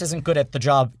the horse isn't good at the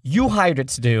job you hired it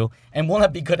to do and will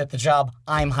not be good at the job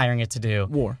I'm hiring it to do.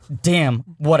 War. Damn,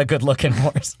 what a good looking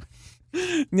horse.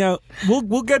 Now,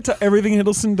 we'll get to everything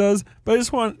Hiddleston does, but I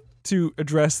just want to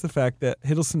address the fact that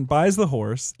Hiddleston buys the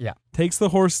horse, Yeah. takes the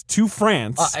horse to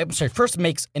France. I'm sorry, first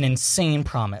makes an insane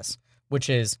promise, which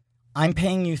is, I'm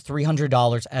paying you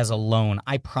 $300 as a loan.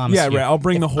 I promise Yeah, you. right, I'll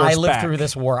bring the if horse I live back. through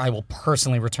this war, I will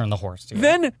personally return the horse to you.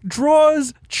 Then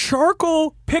draws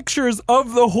charcoal pictures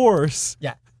of the horse,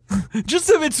 Yeah. just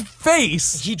of its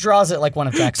face, He draws it like one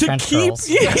of Jack's to French keep girls.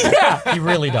 yeah, He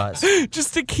really does.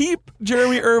 just to keep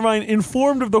Jeremy Irvine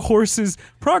informed of the horse's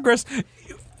progress.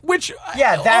 Which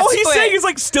Yeah, all that's- he's saying is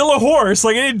like still a horse.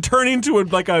 Like it didn't turn into a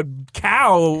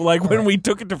cow like when we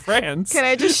took it to France. Can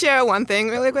I just share one thing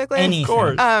really quickly? Anything.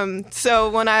 Of course. So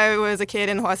when I was a kid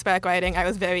in horseback riding, I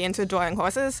was very into drawing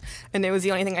horses, and it was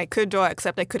the only thing I could draw,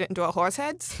 except I couldn't draw horse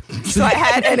heads. So I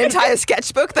had an entire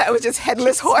sketchbook that was just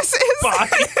headless horses.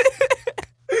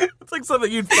 It's like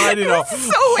something you'd find in a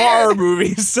so horror weird.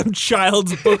 movie, some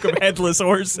child's book of headless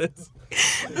horses.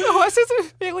 The horses are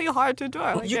really hard to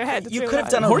draw. Like their heads. You could have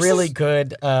done a Horses- really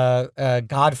good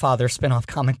Godfather spin-off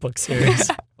comic book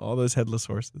series. All those headless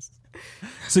horses.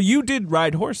 So you did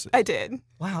ride horses. I did.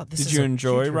 Wow, this Did is you a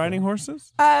enjoy huge riding reveal.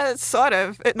 horses? Sort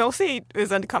of. It mostly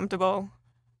is uncomfortable,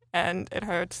 and it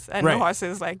hurts, and Right. the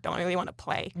horses like don't really want to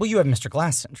play. Well, you have Mr.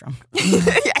 Glass syndrome.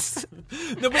 Yes.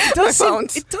 No, but it does My seem,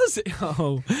 bones. it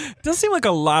does seem like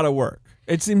a lot of work.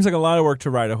 It seems like a lot of work to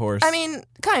ride a horse. I mean,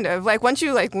 kind of. Like once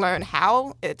you like learn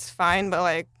how, it's fine, but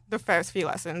like the first few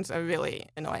lessons are really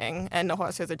annoying, and the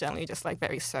horses are generally just like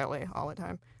very surly all the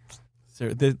time.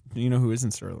 So you know who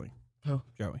isn't surly? Who?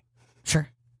 Joey. Sure.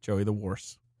 Joey the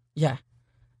horse. Yeah.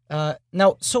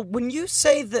 Now, so when you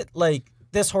say that, like,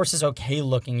 this horse is okay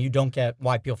looking, you don't get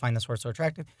why people find this horse so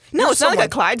attractive. No, You're it's not like a someone-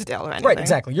 Clydesdale or anything. Right,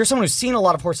 exactly. You're someone who's seen a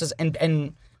lot of horses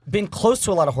and been close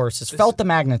to a lot of horses, felt the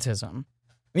magnetism.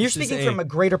 I mean, you're This is speaking a- from a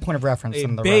greater point of reference A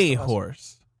than the bay rest of us.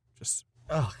 horse. Just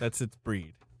Ugh. that's its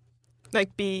breed.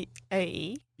 Like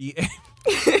BAE.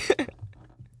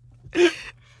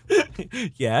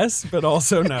 Yes, but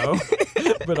also no.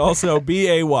 But also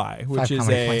BAY, which 5 is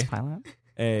comedy points, pilot.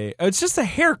 it's just a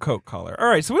hair coat color. All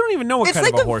right, so we don't even know what It's kind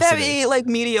like of a a horse it very is. like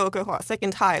mediocre horse, like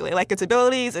entirely. Like its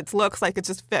abilities, its looks, like it's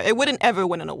just it wouldn't ever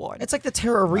win an award. It's like the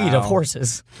Tara Reid of Wow.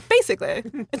 horses. Basically,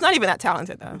 it's not even that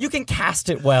talented though. You can cast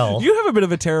it well. You have a bit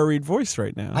of a Tara Reid voice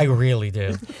right now. I really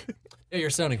do. Yeah, you're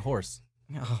sounding hoarse.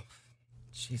 Oh,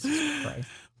 Jesus Christ.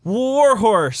 War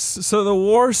horse. So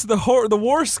the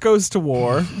horse goes to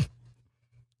war,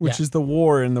 which Yeah. is the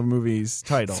war in the movie's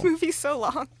title. This movie's so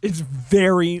long. It's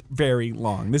very, very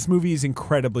long. This movie is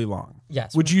incredibly long.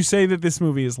 Yes. Would you say that this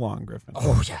movie is long, Griffin?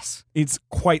 Oh, yes. It's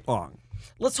quite long.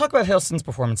 Let's talk about Hiddleston's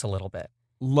performance a little bit.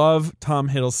 Love Tom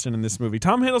Hiddleston in this movie.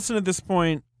 Tom Hiddleston at this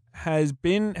point has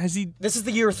he This is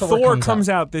the year Thor comes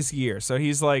out this year, so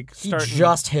he's like He starting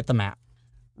just hit the map.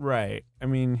 right. I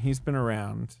mean, he's been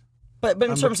around. But in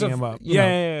I'm terms looking of him up. you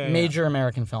know, major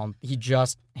American film, he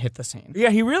just hit the scene. Yeah,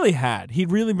 he really had.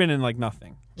 He'd really been in like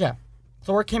nothing. Yeah.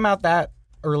 Thor came out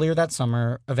earlier that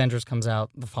summer. Avengers comes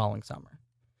out the following summer.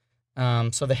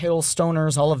 So the Hill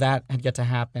Stoners, all of that had yet to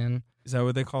happen. Is that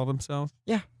what they call themselves?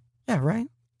 Yeah, right.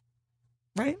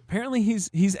 Apparently, he's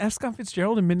F. Scott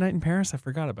Fitzgerald in Midnight in Paris. I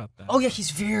forgot about that. Oh yeah,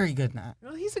 he's very good in that.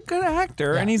 Well, he's a good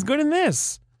actor, Yeah. and he's good in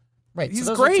this. Right, He's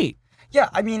so those are great. Yeah,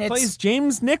 I mean, Plays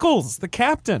James Nichols, the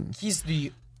captain. he's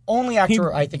the only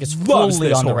actor I think is loves fully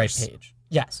this on the right horse. page.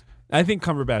 Yes, I think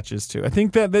Cumberbatch is too. I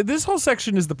think that this whole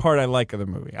section is the part I like of the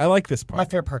movie. I like this part. my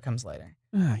favorite part comes later.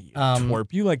 You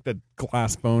twerp. You like the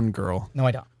glass bone girl. No,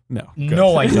 I don't. No.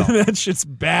 No, I don't. That shit's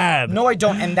bad. No, I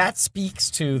don't, and that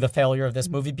speaks to the failure of this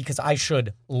movie because I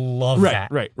should love Right,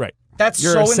 that. right. That's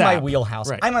You're a so in my sap. wheelhouse.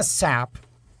 Right. I'm a sap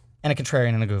and a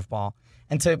contrarian and a goofball.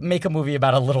 And to make a movie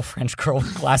about a little French girl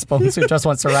with glass bones who just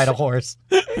wants to ride a horse.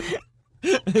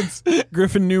 It's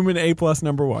Griffin Newman A+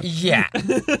 #1. Yeah.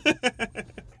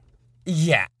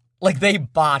 Yeah. Like they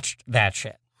botched that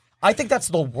shit. I think that's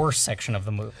the worst section of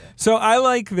the movie. So I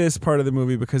like this part of the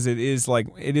movie because it is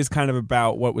kind of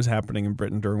about what was happening in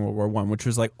Britain during World War I, which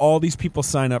was like all these people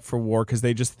sign up for war because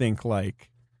they just think like,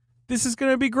 this is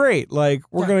going to be great. Like,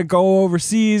 we're going to go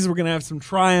overseas. We're going to have some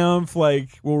triumph. Like,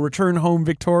 we'll return home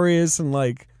victorious and,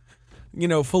 like, you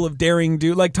know, full of daring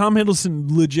do. Like, Tom Hiddleston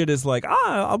legit is like,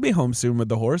 I'll be home soon with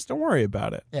the horse. Don't worry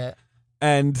about it. Yeah.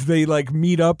 And they, like,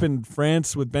 meet up in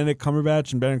France with Benedict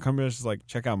Cumberbatch. And Benedict Cumberbatch is like,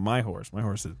 check out my horse. My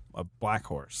horse is a black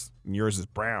horse. And yours is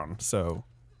brown. So,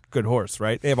 good horse,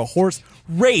 right? They have a horse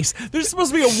race. There's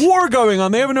supposed to be a war going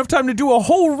on. They have enough time to do a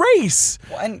whole race.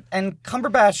 Well, and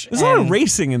Cumberbatch. There's a lot of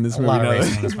racing in this movie. A lot of now that I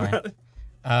racing in think this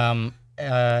movie.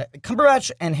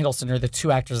 Cumberbatch and Hiddleston are the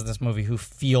two actors in this movie who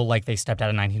feel like they stepped out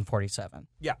of 1947.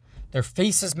 Yeah. Their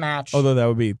faces match. Although that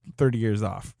would be 30 years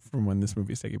off from when this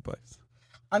movie is taking place.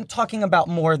 I'm talking about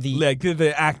more the Like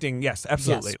the acting, yes,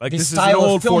 absolutely. yes, Like the this is an style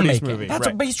old of 40s filmmaking. movie. That's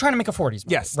right. but he's trying to make a 40s movie.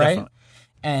 Yes, right? definitely.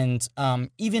 And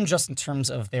even just in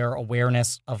terms of their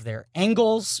awareness of their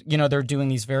angles, you know, they're doing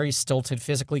these very stilted,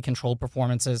 physically controlled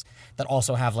performances that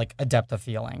also have like a depth of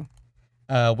feeling,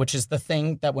 which is the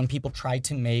thing that when people try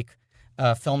to make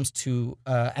films to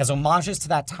as homages to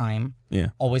that time, Yeah.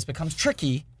 always becomes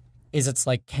tricky. Is it's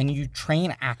like, can you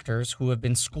train actors who have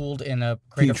been schooled in a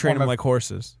Can you greater train form them of, like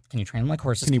horses? Can you train them like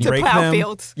horses? Can you Can To break plow them?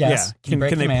 fields. Yes. Yeah. Can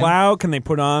break they them in? plow? Can they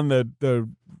put on the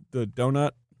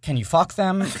donut? Can you fuck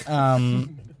them?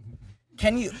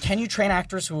 Can you train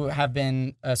actors who have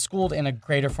been schooled in a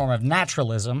greater form of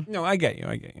naturalism No, I get you.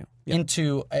 Yeah.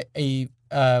 into a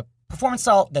performance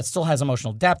style that still has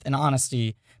emotional depth and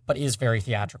honesty, but is very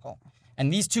theatrical?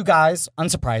 And these two guys,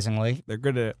 unsurprisingly, They're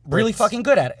good at really riffs. fucking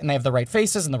good at it, and they have the right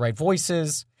faces and the right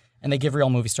voices, and they give real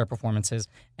movie star performances,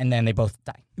 and then they both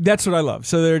die. That's what I love.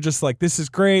 So they're just like, this is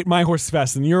great. My horse is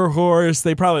faster than your horse.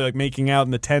 They probably like making out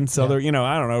in the tents. So they're, you know,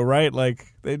 I don't know, right? Like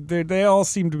they all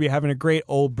seem to be having a great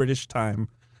old British time.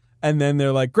 And then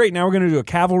they're like, great, now we're going to do a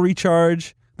cavalry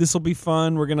charge. This will be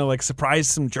fun. We're going to like surprise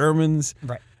some Germans.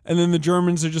 Right. And then the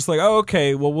Germans are just like, oh,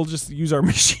 okay, well, we'll just use our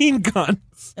machine guns.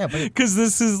 Yeah, but Because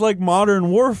this is like modern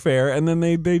warfare. And then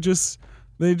they just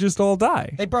all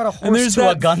die. they brought a And horse there's to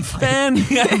a that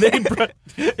gunfight.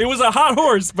 it was a hot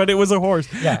horse, but it was a horse.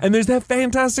 Yeah. And there's that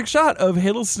fantastic shot of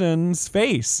Hiddleston's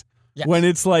face Yes. when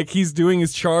it's like he's doing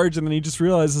his charge and then he just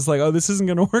realizes like, oh, this isn't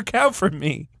going to work out for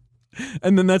me.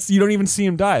 And then you don't even see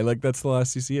him die. Like that's the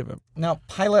last you see of him. Now,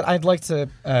 Pilot, I'd like to,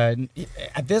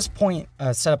 at this point,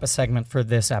 set up a segment for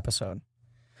this episode,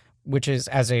 which is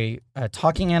as a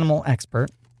talking animal expert,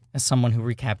 as someone who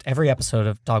recapped every episode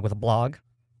of Dog with a Blog,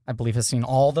 I believe has seen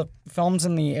all the films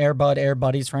in the Air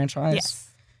Buddies franchise. Yes.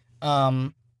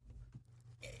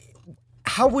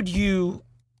 How would you,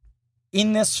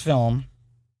 in this film,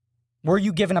 were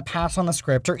you given a pass on the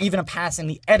script or even a pass in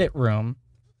the edit room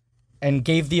and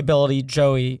gave Joey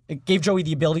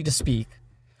the ability to speak,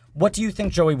 what do you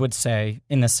think Joey would say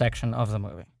in this section of the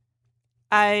movie?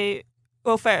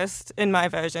 Well, first, in my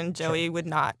version, Joey would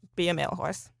not be a male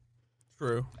horse.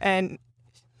 True. And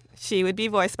she would be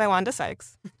voiced by Wanda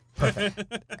Sykes.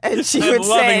 And she I'm would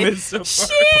loving say, this so far.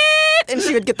 shit! And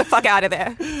she would get the fuck out of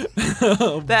there.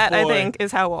 Oh, That, I boy. think,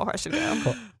 is how Warhorse should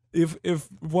go. If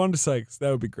Wanda Sykes,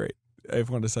 that would be great. If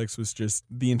Wanda Sykes was just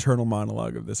the internal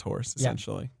monologue of this horse,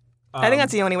 essentially. I think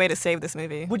that's the only way to save this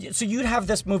movie. So you'd have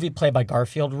this movie played by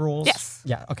Garfield rules? Yes.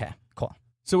 Yeah, okay, cool.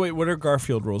 So wait, what are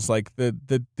Garfield rules? Like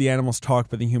the animals talk,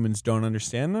 but the humans don't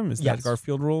understand them? Is Yes. that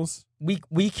Garfield rules?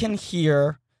 We can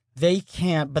hear, they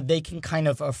can't, but they can kind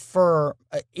of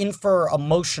infer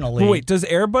emotionally. But wait, does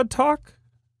Airbud talk?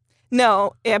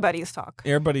 No, Air Buddies talk.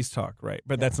 Air Buddies talk, right?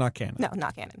 But that's not canon. No,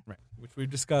 not canon. Right. which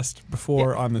we've discussed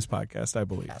before on this podcast, I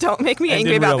believe. Don't make me And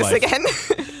angry in about real this life.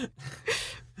 again.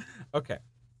 Okay.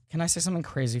 Can I say something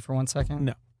crazy for 1 second?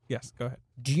 No. Yes, go ahead.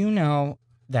 Do you know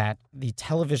that the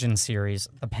television series,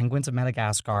 The Penguins of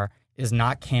Madagascar, is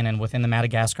not canon within the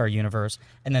Madagascar universe,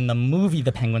 and then the movie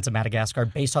The Penguins of Madagascar,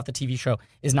 based off the TV show,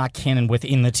 is not canon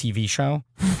within the TV show?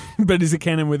 But is it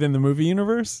canon within the movie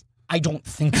universe? I don't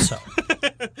think so.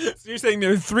 So you're saying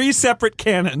there are 3 separate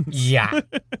canons. Yeah.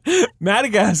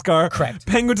 Madagascar. Correct.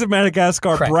 Penguins of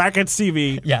Madagascar, Correct. brackets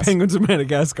TV. Yes. Penguins of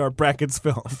Madagascar, brackets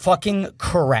film. Fucking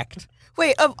correct.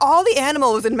 Wait, of all the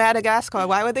animals in Madagascar,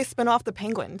 why would they spin off the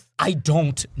penguins? I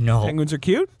don't know. Penguins are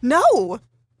cute? No.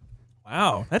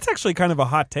 Wow. That's actually kind of a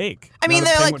hot take. I mean, Not a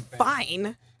they're penguin like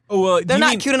fine. Oh, well, They're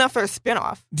not cute enough for a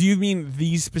spin-off. Do you mean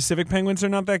these specific penguins are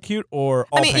not that cute, or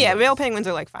all I mean, yeah, penguins? real penguins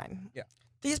are like fine.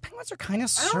 These penguins are kind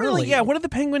of I don't surly. really, yeah, what do the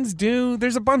penguins do?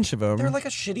 There's a bunch of them. They're like a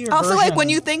shittier Also, version. like when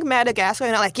you think Madagascar,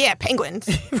 you're like, yeah, penguins.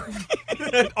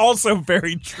 Also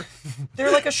very true.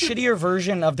 They're like a shittier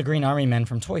version of the Green Army Men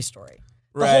from Toy Story.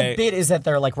 The Right. whole bit is that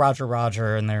they're like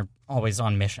Roger, and they're always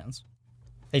on missions.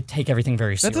 They take everything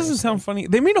very That seriously. doesn't sound funny.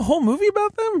 They made a whole movie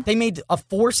about them? They made a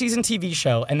 4-season TV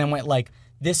show and then went like,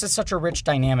 this is such a rich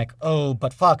dynamic. Oh,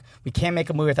 but fuck, we can't make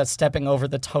a movie without stepping over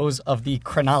the toes of the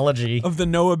chronology. Of the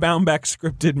Noah Baumbach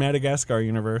scripted Madagascar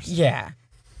universe. Yeah.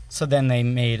 So then they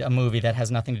made a movie that has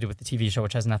nothing to do with the TV show,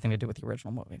 which has nothing to do with the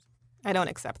original movie. I don't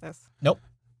accept this. Nope.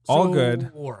 All So,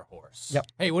 good. Warhorse. Yep.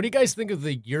 Hey, what do you guys think of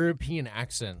the European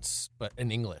accents, but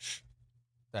in English?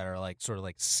 That are like sort of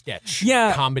like sketch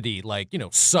comedy, like,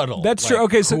 subtle. That's like, true.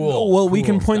 Okay, so cool, we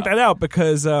can point stuff. that out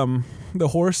because the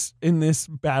horse in this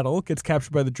battle gets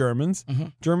captured by the Germans. Mm-hmm.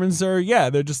 Germans are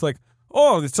they're just like,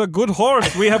 oh, it's a good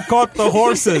horse. We have caught the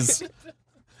horses.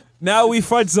 Now we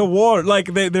fight the war.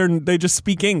 Like they just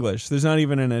speak English. There's not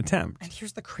even an attempt. And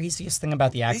here's the craziest thing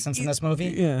about the accents in this movie.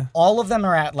 Yeah. All of them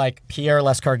are at like Pierre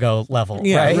Lescargot level.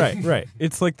 Yeah, right? right.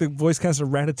 It's like the voice cast of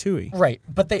Ratatouille. Right.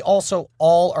 But they also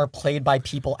all are played by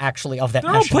people actually of that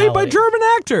They're all played by nationality. German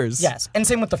actors. Yes. And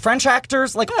same with the French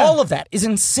actors. Like all of that is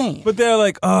insane. But they're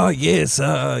like, oh, yes,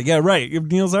 yeah, right.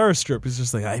 Niels Arastrup is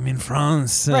just like, I'm in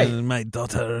France. Right. My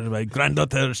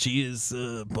granddaughter, she is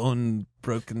bone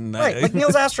broken. Right. Like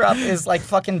Niels Astrup is like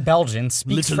fucking Belgian,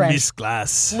 speaks Little French Miss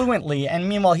Glass. fluently, and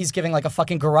meanwhile he's giving like a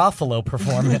fucking Garofalo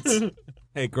performance.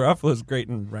 Hey, Garofalo's great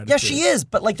in Ratatouille. Yeah, she is,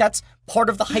 but like that's part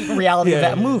of the heightened reality of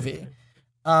that Yeah. movie.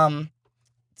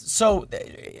 So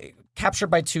captured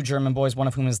by 2 German boys, one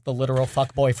of whom is the literal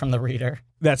fuckboy from The Reader.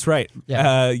 That's right.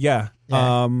 Yeah. Yeah.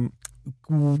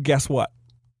 Guess what?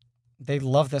 They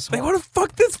love this. They horse. want to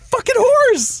fuck this fucking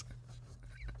horse.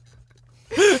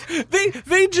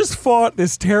 They just fought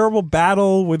this terrible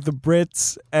battle with the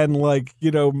Brits and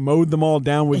mowed them all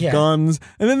down with Yeah. guns.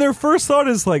 And then their first thought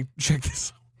is like, check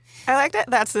this. I like that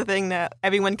that's the thing that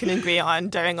everyone can agree on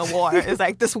during a war is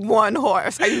like this one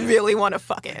horse. I really want to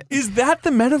fuck it. Is that the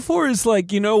metaphor? Is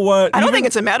like, you know what? I don't think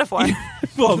it's a metaphor.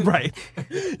 Well, right.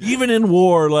 Even in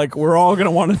war, like, we're all going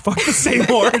to want to fuck the same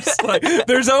horse. Like,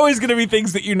 there's always going to be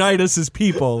things that unite us as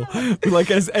people,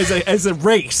 like as a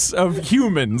race of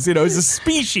humans, as a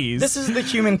species. This is the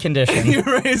human condition.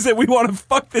 Is that we want to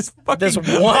fuck this fucking This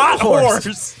one hot horse.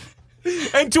 horse.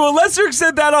 And to a lesser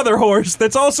extent, that other horse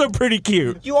that's also pretty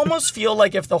cute. You almost feel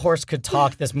like if the horse could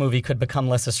talk, this movie could become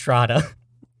less Estrada.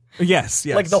 Yes.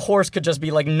 Like the horse could just be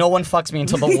like, no one fucks me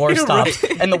until the war stops,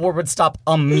 and the war would stop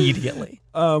immediately.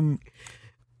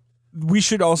 We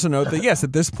should also note that, yes,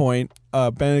 at this point,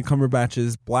 Benedict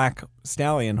Cumberbatch's black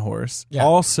stallion horse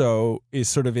also is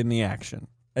sort of in the action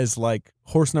as like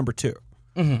horse number 2.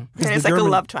 And it's like a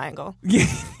love triangle. Yeah,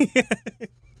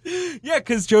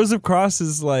 because Joseph Cross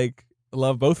is like,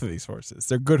 love both of these horses.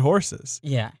 They're good horses.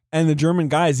 Yeah. And the German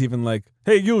guy's even like,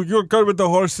 hey, you're good with the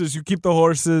horses. You keep the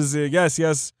horses.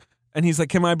 Yes. And he's like,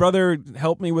 can my brother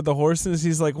help me with the horses?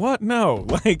 He's like, what? No.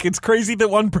 Like, it's crazy that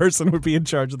one person would be in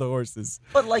charge of the horses.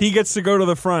 But like, He gets to go to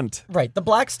the front. right, the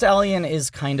Black Stallion is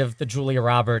kind of the Julia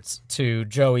Roberts to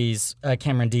Joey's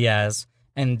Cameron Diaz,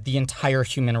 and the entire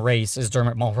human race is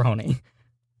Dermot Mulroney.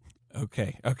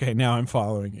 Okay, now I'm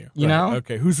following you. You know?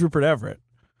 Okay, who's Rupert Everett?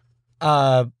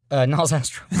 Niles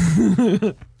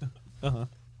Astrup.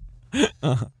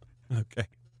 Okay.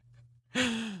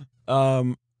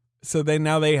 So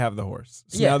now they have the horse.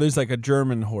 So Yeah. now there's like a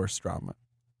German horse drama.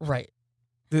 Right.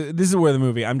 This is where the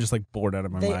movie, I'm just like bored out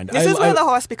of my mind. This is where the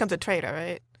horse becomes a traitor,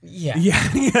 right? Yeah.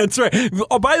 Yeah, that's right.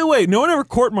 Oh, by the way, no one ever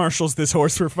court-martials this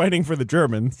horse for fighting for the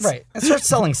Germans. Right. And starts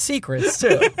selling secrets,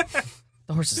 too.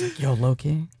 The horse is like, yo,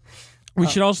 Loki. We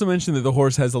should also mention that the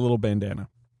horse has a little bandana.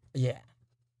 Yeah.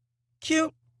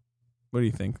 Cute. What do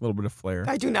you think? A little bit of flair.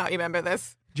 I do not remember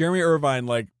this. Jeremy Irvine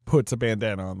like puts a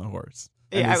bandana on the horse.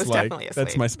 And Yeah, I is was like, definitely asleep.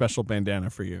 That's my special bandana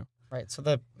for you. Right.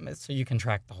 So you can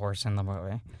track the horse in the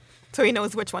movie. So he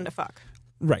knows which one to fuck.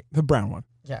 Right, the brown one.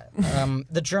 Yeah.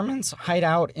 The Germans hide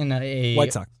out in a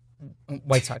White Sox.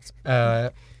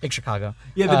 Big Chicago.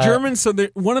 Yeah, the Germans. So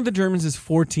one of the Germans is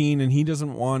 14, and he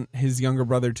doesn't want his younger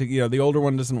brother to. The older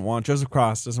one doesn't want Joseph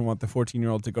Cross doesn't want the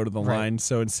 14-year-old to go to the line.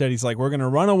 So instead, he's like, "We're going to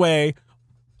run away.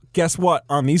 Guess what?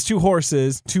 On these two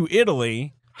horses to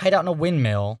Italy. Hide out in a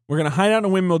windmill. We're going to hide out in a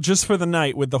windmill just for the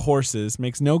night with the horses.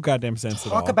 Makes no goddamn sense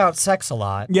at all. Talk about sex a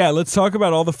lot. Yeah, let's talk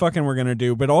about all the fucking we're going to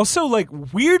do, but also like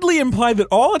weirdly imply that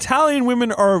all Italian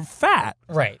women are fat.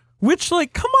 Right. Which,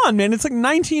 like, come on, man. It's like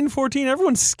 1914.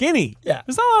 Everyone's skinny. Yeah.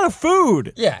 There's not a lot of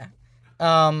food. Yeah.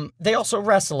 They also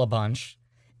wrestle a bunch.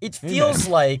 It feels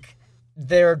like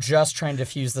they're just trying to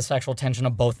diffuse the sexual tension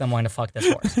of both them wanting to fuck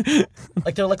this horse.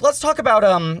 Like, they're like, let's talk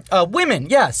about women.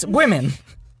 Yes, women.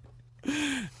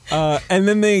 And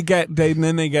then they get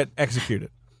executed.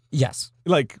 Yes.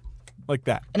 Like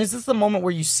that. And is this the moment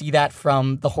where you see that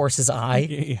from the horse's eye?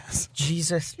 Yes.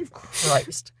 Jesus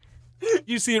Christ.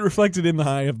 You see it reflected in the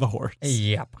eye of the horse.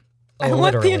 Yep. I want the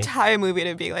Literally. entire movie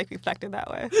to be like reflected that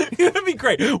way. That'd be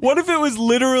great. What if it was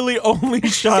literally only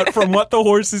shot from what the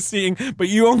horse is seeing, but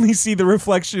you only see the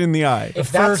reflection in the eye? The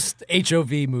first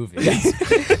HOV movie.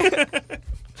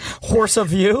 Horse of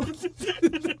View.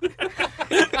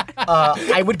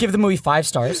 I would give the movie 5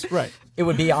 stars. Right. It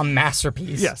would be a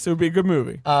masterpiece. Yes, it would be a good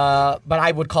movie. But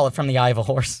I would call it From the Eye of a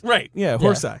Horse. Right. Yeah,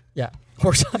 horse eye. Yeah.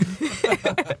 Horse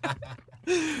eye.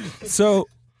 So,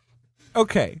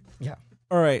 okay. Yeah.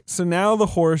 All right. So now the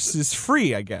horse is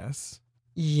free, I guess.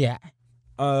 Yeah.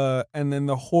 And then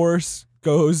the horse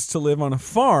goes to live on a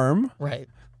farm Right.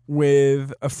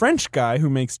 with a French guy who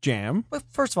makes jam. But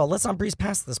first of all, let's not breeze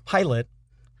past this pilot.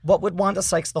 What would Wanda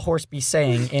Sykes the horse be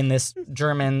saying in this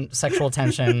German sexual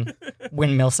tension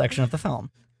windmill section of the film?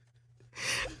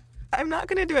 I'm not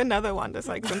going to do another Wanda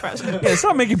Sykes impression. Yeah,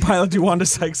 stop making Pilot do Wanda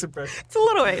Sykes impression. It's a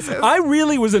little racist. I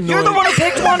really was annoyed. You're the one who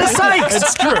picked Wanda Sykes!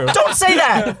 It's true. Don't say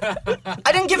that!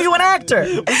 I didn't give you an actor!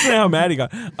 Listen to how mad he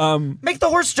got. Make the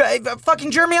horse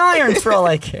fucking Jeremy Irons for all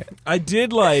I care. I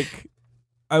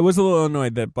was a little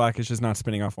annoyed that Blackish is not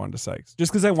spinning off Wanda Sykes.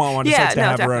 Just because I want Wanda Sykes to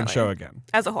have her own definitely. show again.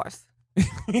 As a horse.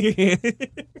 That'd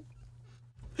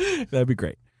be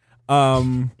great.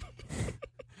 So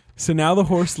now the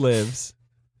horse lives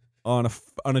on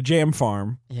a jam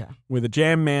farm with a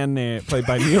jam man played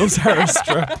by Neil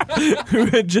Sarastra, who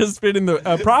had just been in the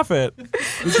Prophet,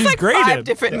 which is like great 5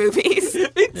 different movies.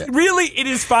 It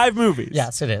is 5 movies.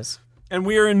 Yes, it is. And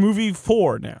we are in movie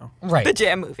 4 now. Right. The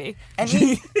Jam movie. And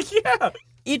Yeah.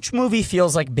 each movie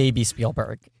feels like baby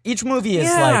Spielberg. Each movie is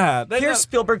here's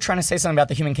Spielberg trying to say something about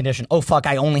the human condition. Oh, fuck,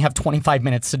 I only have 25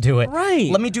 minutes to do it. Right.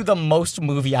 Let me do the most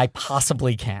movie I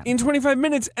possibly can. In 25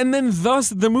 minutes, and then thus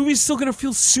the movie's still going to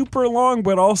feel super long,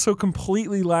 but also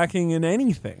completely lacking in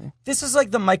anything. This is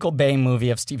like the Michael Bay movie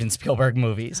of Steven Spielberg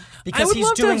movies. Because I would he's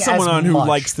love doing to have someone as on who much.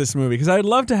 likes this movie, because I'd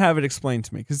love to have it explained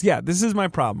to me. Because, yeah, this is my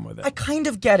problem with it. I kind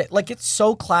of get it. Like, it's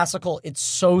so classical. It's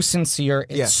so sincere.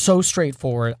 It's so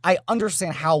straightforward. I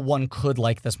understand how one could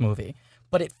like this movie.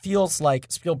 But it feels like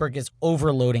Spielberg is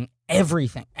overloading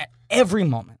everything at every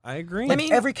moment. I agree. Like,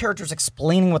 every character is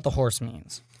explaining what the horse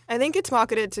means. I think it's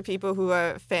marketed to people who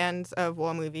are fans of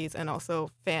war movies and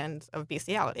also fans of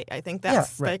bestiality. I think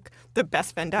that's like the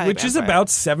best Venn diagram. Which is about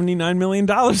 $79 million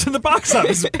in the box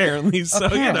office, apparently. So,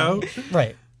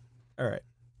 Right. All right.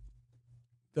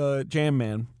 The Jam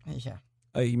Man. Yeah.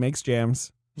 He makes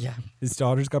jams. Yeah. His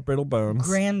daughter's got brittle bones.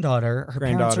 Her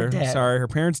parents are dead. Sorry, her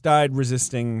parents died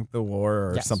resisting the war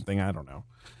or Yes. something. I don't know.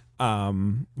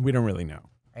 We don't really know.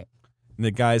 Right. And the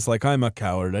guy's like, I'm a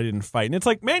coward. I didn't fight. And it's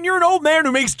like, man, you're an old man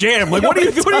who makes jam. Like, what are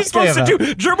you supposed to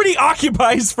do? Germany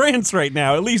occupies France right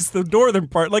now, at least the northern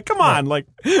part. Like, come on. Like,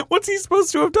 what's he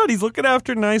supposed to have done? He's looking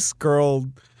after nice girl.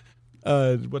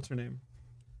 What's her name?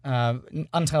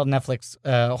 Untitled Netflix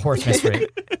horse mystery.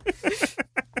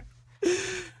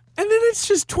 And then it's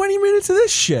just 20 minutes of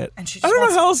this shit. And she I just don't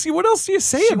know how else. What else do you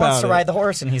say She about it? wants to ride the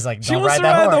horse, and he's like, She don't wants ride to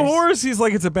that ride horse. the horse. He's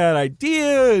like, it's a bad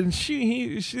idea. And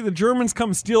the Germans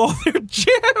come steal all their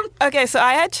jam. Okay, so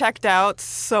I had checked out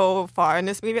so far in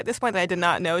this movie at this point that I did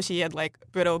not know she had like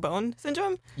brittle bone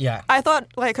syndrome. Yeah. I thought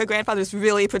like her grandfather was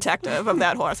really protective of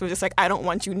that horse. He was just like, I don't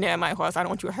want you near my horse. I don't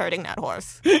want you hurting that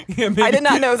horse. I did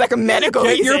not know it was like a medical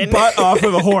Get reason. your butt off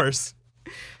of the horse.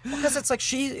 Because it's like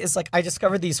she is like, I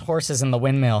discovered these horses in the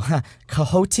windmill.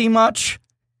 Coyote much?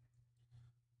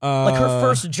 Like her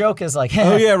first joke is like,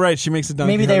 oh yeah, right. She makes a Don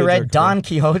maybe Quixote they read joke, Don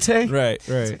Quixote. Right, right.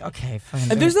 It's like, okay,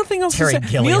 fine. And there's nothing else Terry to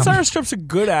say. Gilliam. Neil Sarstrup's a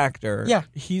good actor. Yeah.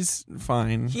 He's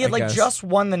fine. He had I like guess. just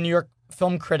won the New York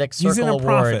Film Critics He's Circle in a Award.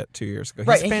 Prophet 2 years ago. He's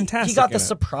Right, fantastic. He got the in it.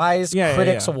 surprise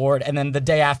Critics Award, and then the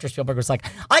day after, Spielberg was like,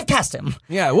 "I cast him."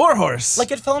 Yeah, Warhorse.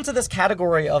 Like, it fell into this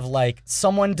category of, like,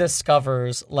 someone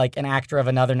discovers, like, an actor of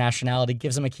another nationality,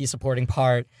 gives him a key supporting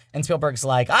part, and Spielberg's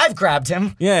like, "I've grabbed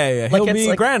him." yeah. Like, He'll it's be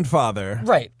like- grandfather.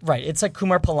 Right. It's like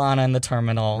Kumar Palana in The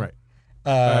Terminal.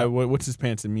 Right. What's his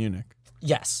pants in Munich?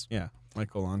 Yes. Yeah,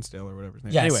 Michael Lonsdale or whatever his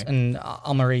name. Yes, Anyway, and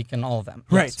Almaric and all of them.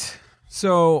 Yes. right.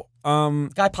 So,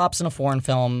 Guy pops in a foreign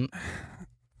film.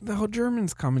 the whole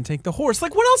Germans come and take the horse.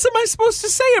 Like, what else am I supposed to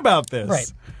say about this?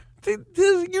 Right.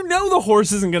 The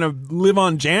horse isn't going to live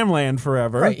on Jamland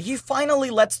forever. Right. He finally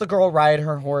lets the girl ride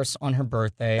her horse on her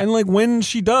birthday. And, like, when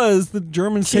she does, the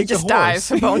Germans She take just the horse. dies.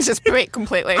 Her bones just break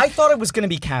completely. I thought it was going to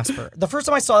be Casper. The first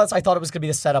time I saw this, I thought it was going to be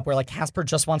the setup where, like, Casper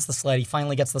just wants the sled. He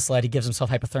finally gets the sled. He gives himself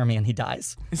hypothermia and he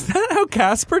dies. Is that how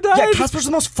Casper died? Yeah, Casper's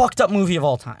the most fucked up movie of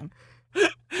all time.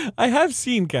 I have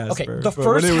seen Casper. Okay, the but when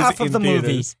first it was half of in the movie,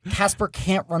 theaters. Casper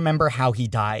can't remember how he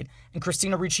died. And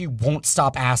Christina Ricci won't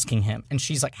stop asking him. And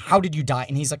she's like, "How did you die?"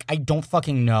 And he's like, "I don't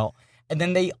fucking know." And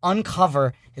then they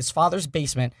uncover his father's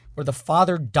basement where the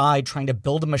father died trying to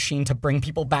build a machine to bring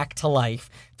people back to life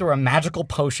through a magical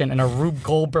potion and a Rube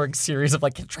Goldberg series of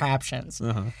like contraptions.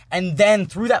 And then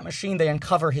through that machine, they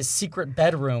uncover his secret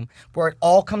bedroom where it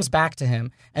all comes back to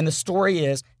him. And the story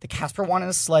is that Casper wanted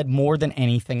a sled more than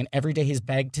anything. And every day he's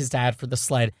begged his dad for the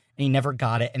sled and he never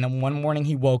got it. And then one morning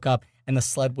he woke up and the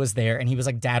sled was there. And he was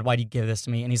like, "Dad, why'd you give this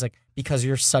to me?" And he's like, "Because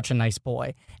you're such a nice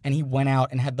boy." And he went out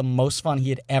and had the most fun he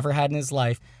had ever had in his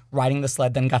life riding the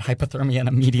sled, then got hypothermia and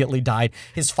immediately died.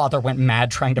 His father went mad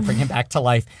trying to bring him back to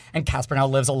life. And Casper now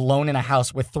lives alone in a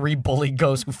house with 3 bully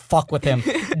ghosts who fuck with him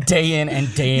day in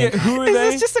and day in. Who are Is they?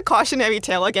 this just a cautionary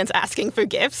tale against asking for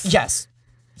gifts? Yes.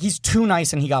 He's too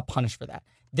nice and he got punished for that.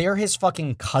 They're his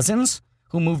fucking cousins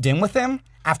who moved in with him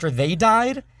after they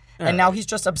died. And now he's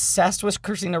just obsessed with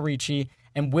Christina Ricci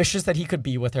and wishes that he could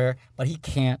be with her, but he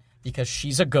can't because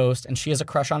she's a ghost and she has a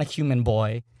crush on a human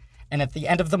boy. And at the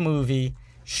end of the movie,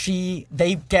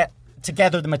 they get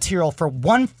together the material for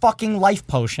one fucking life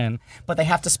potion, but they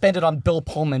have to spend it on Bill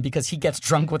Pullman because he gets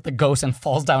drunk with the ghost and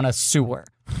falls down a sewer.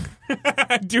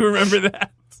 I do remember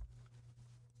that.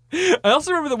 I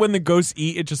also remember that when the ghosts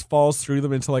eat, it just falls through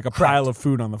them into like a pile of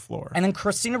food on the floor. And then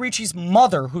Christina Ricci's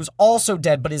mother, who's also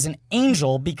dead but is an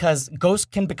angel because ghosts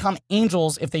can become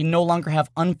angels if they no longer have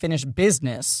unfinished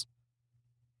business,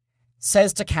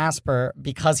 says to Casper,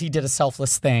 because he did a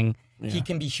selfless thing, he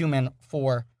can be human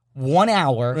for 1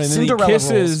 hour. And then Cinderella he rules.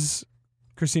 kisses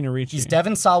Christina Ricci. He's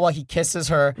Devon Sawa. He kisses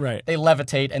her. Right. They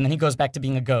levitate, and then he goes back to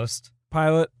being a ghost.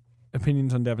 Pilot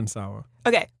opinions on Devon Sawa.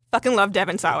 Okay, fucking love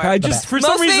Devon Sawa. I just for some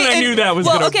Mostly reason I knew that was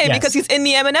well, gonna. okay, Yes. because he's in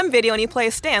the Eminem video and he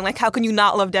plays Stan. Like, how can you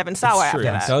not love Devon Sawa It's after true.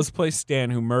 that? He does play Stan,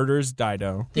 who murders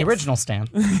Dido. The original Stan.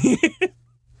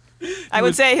 I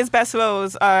would say his best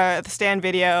roles are the Stan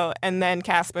video and then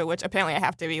Casper, which apparently I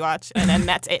have to rewatch, and then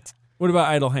that's it. What about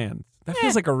Idle Hands? That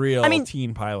feels like a real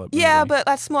teen pilot movie. Yeah, but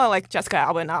that's more like Jessica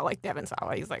Alba, not like Devon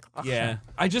Sawa. He's like, ugh. Yeah.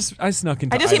 I snuck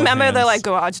into I just Idle remember the Hands. like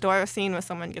garage door scene where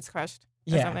someone gets crushed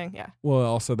or Yeah. something. Yeah. Well,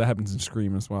 also that happens in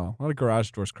Scream as well. A lot of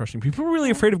garage doors crushing. People were really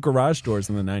afraid of garage doors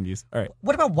in the 90s. All right.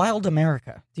 What about Wild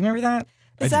America? Do you remember that?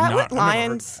 I Is did that not. what I've never heard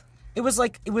Lions? It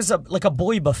was a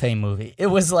boy buffet movie. It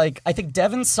was like, I think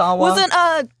Devon Sawa. Wasn't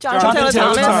Jonathan Jonathan Taylor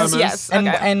Taylor Thomas? Thomas. Yes. and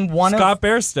okay. and one Scott of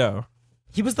Bairstow.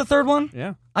 he was the third one.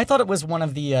 Yeah. I thought it was one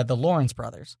of the Lawrence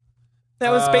brothers.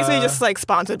 That was basically just like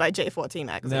sponsored by J14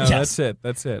 magazine. No, Yes. that's it.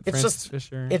 It's Francis just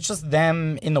Fisher. It's just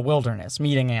them in the wilderness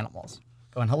meeting animals,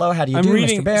 going, "Hello, how do you I'm do,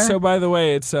 reading. Mr. Bear?" So, by the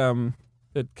way, it's the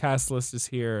cast list is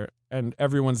here, and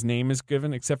everyone's name is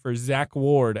given except for Zach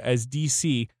Ward as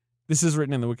DC. This is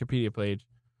written in the Wikipedia page.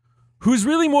 Who's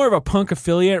really more of a punk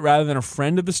affiliate rather than a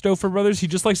friend of the Stouffer brothers. He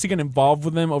just likes to get involved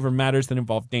with them over matters that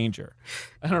involve danger.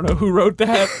 I don't know who wrote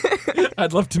that.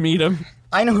 I'd love to meet him.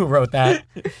 I know who wrote that.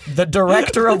 The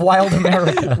director of Wild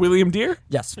America. William Deere?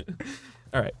 Yes,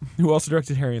 All right. Who also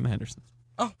directed Harry and the Hendersons?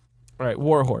 Oh. All right.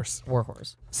 Warhorse.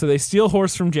 Warhorse. So they steal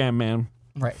horse from Jam Man.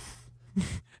 Right.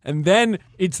 And then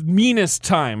it's meanest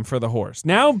time for the horse.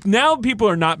 Now people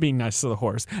are not being nice to the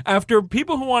horse. After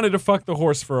people who wanted to fuck the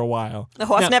horse for a while. The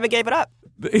horse Now- never gave it up.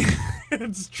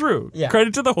 It's true. Yeah.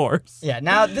 Credit to the horse. Yeah.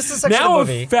 Now this is actually Now the a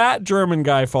movie. fat German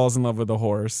guy falls in love with the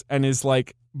horse and is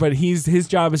like, but his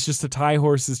job is just to tie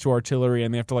horses to artillery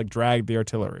and they have to like drag the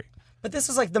artillery. But this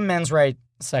is like the men's right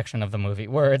section of the movie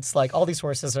where it's like all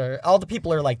the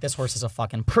people are like, this horse is a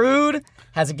fucking prude,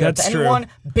 hasn't given to anyone,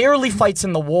 barely fights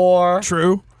in the war.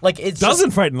 True. Like it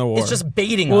doesn't fight in the war. It's just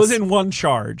baiting us. Well, it's in one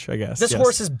charge, I guess. This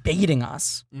horse is baiting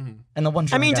us. Mm-hmm. And the one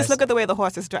I mean, just look at the way the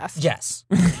horse is dressed. Yes.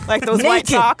 Like those white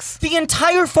socks. The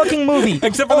entire fucking movie.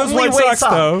 Except for those white socks,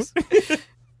 though.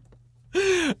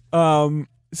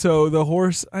 So the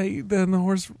horse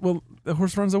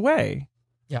runs away.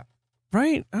 Yeah.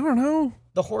 Right? I don't know.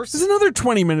 The horse. There's another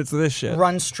 20 minutes of this shit.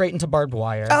 Runs straight into barbed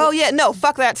wire. Oh yeah, no,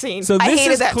 fuck that scene. So I this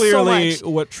hated is that clearly so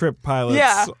much. what Trip pilots.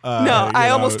 Yeah. I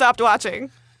almost stopped watching.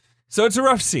 So it's a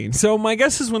rough scene. So my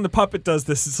guess is when the puppet does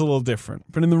this, it's a little different.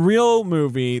 But in the real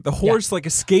movie, the horse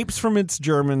escapes from its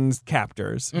German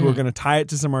captors who are going to tie it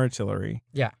to some artillery.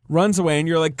 Yeah. Runs away, and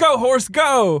you're like, go, horse,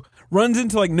 go! Runs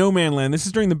into no man land. This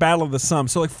is during the Battle of the Somme.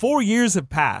 So 4 years have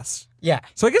passed. Yeah.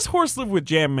 So I guess horse lived with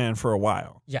Jam Man for a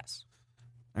while. Yes.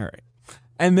 All right.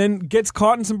 And then gets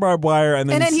caught in some barbed wire, and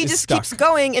then he just keeps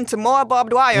going into more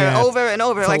barbed wire over and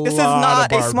over. Like, this is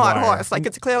not a smart horse. Like,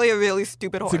 it's clearly a really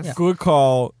stupid horse. It's a good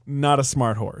call, not a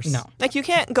smart horse. No. Like, you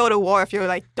can't go to war if you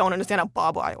don't understand how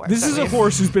barbed wire works. This is a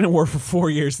horse who's been at war for 4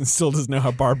 years and still doesn't know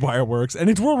how barbed wire works. And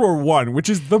it's World War I, which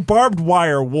is the barbed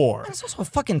wire war. It's also a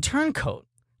fucking turncoat.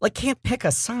 Can't pick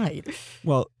a side.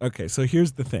 Well, okay, so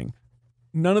here's the thing.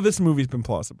 None of this movie's been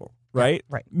plausible, right?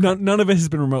 Right. None of it has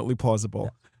been remotely plausible. Yeah.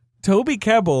 Toby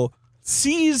Kebbell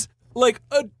sees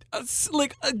a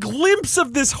glimpse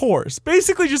of this horse,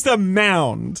 basically just a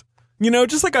mound,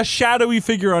 just like a shadowy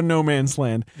figure on no man's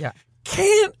land. Yeah.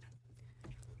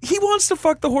 He wants to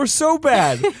fuck the horse so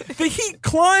bad that he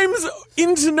climbs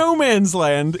into no man's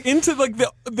land, into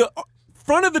the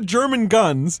front of the German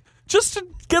guns, just to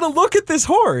get a look at this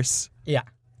horse. Yeah.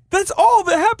 That's all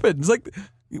that happens.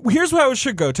 Here's how it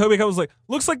should go. Toby Kebbell's like,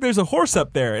 looks like there's a horse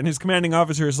up there, and his commanding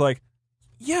officer is like,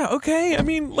 yeah, okay. I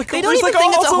mean, they don't even think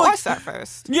it's a horse at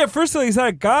first. Yeah, first they're like, is that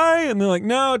a guy? And they're like,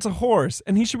 no, it's a horse.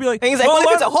 And he should be like, and he's like, well,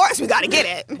 if it's a horse, we gotta get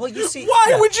it. Well, you see,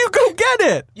 why would you go get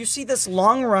it? You see this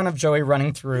long run of Joey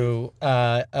running through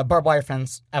a barbed wire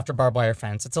fence after barbed wire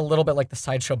fence. It's a little bit like the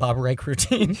Sideshow Bob Rake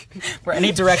routine, where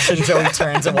any direction Joey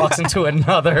turns, it walks into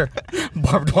another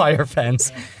barbed wire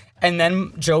fence. And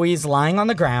then Joey's lying on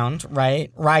the ground,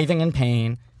 right, writhing in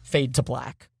pain, fade to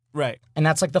black. Right. And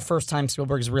that's the first time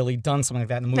Spielberg's really done something like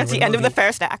that in the movie. That's the end of the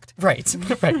first act. Right.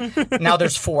 Now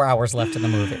there's 4 hours left in the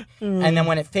movie. And then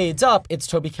when it fades up, it's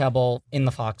Toby Kebbell in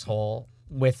the foxhole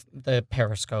with the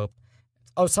periscope.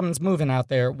 Oh, someone's moving out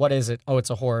there. What is it? Oh, it's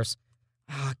a horse.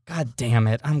 Oh, God damn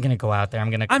it. I'm going to go out there. I'm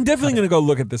definitely going to go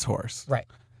look at this horse. Right.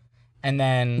 And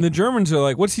then the Germans are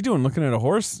like, what's he doing? Looking at a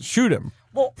horse? Shoot him.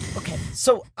 Well, okay.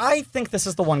 So I think this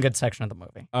is the one good section of the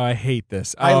movie. I hate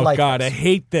this. I like God, this. I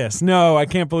hate this. No, I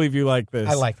can't believe you like this.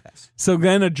 I like this. So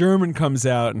then a German comes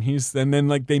out, and then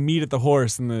they meet at the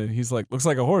horse, and he's like, looks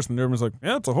like a horse, and the German's like,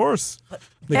 yeah, it's a horse.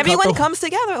 Everyone comes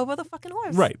together over the fucking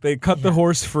horse. Right. They cut the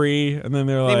horse free, and then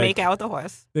they're like, they make out with the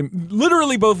horse.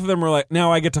 Literally, both of them are like,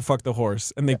 now I get to fuck the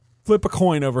horse, and they flip a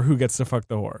coin over who gets to fuck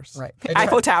the horse. Right.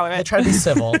 Eiffel Tower. They try to be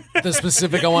civil. The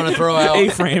specific I want to throw out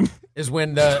A-frame is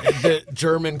when the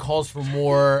German calls for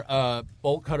more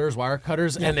bolt cutters, wire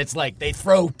cutters, and it's like they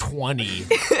throw 20.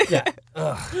 Yeah.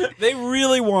 They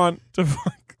really want to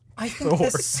fuck. I think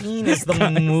this scene is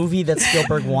the movie that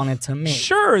Spielberg wanted to make.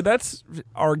 Sure, that's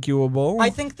arguable.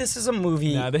 I think this is a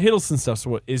movie. Nah, the Hiddleston stuff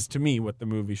is to me what the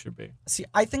movie should be. See,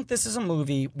 I think this is a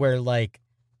movie where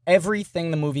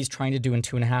everything the movie's trying to do in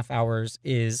 2.5 hours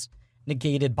is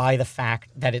negated by the fact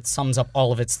that it sums up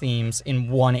all of its themes in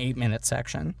one 8-minute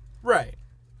section. Right.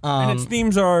 And its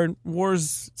themes are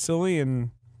war's silly and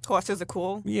horses are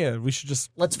cool. Yeah, we should just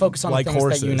let's focus on the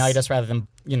things that unite us rather than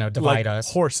divide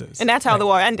us. Horses. And that's how the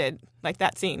war ended.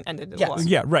 That scene ended the war.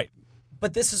 Yeah, right.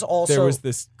 But this is also there was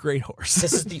this great horse.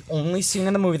 This is the only scene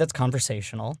in the movie that's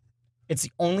conversational. It's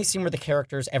the only scene where the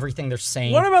characters, everything they're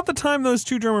saying. What about the time those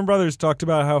two German brothers talked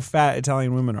about how fat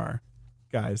Italian women are,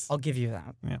 guys? I'll give you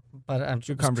that. Yeah. But I'm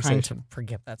just trying to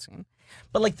forget that scene.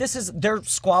 But they're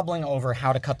squabbling over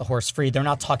how to cut the horse free. They're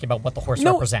not talking about what the horse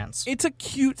represents. It's a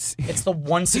cute. It's the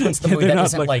one sequence of the movie that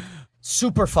isn't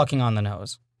super fucking on the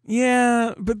nose.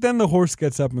 Yeah, but then the horse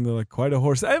gets up and they're like, quite a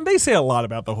horse. And they say a lot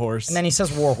about the horse. And then he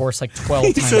says war horse 12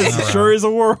 he times. Says, in a row. Sure is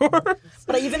a war horse.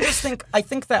 But I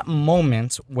think that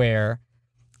moment where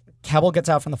Kebbell gets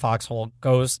out from the foxhole,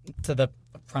 goes to the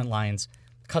front lines,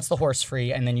 cuts the horse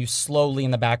free, and then you slowly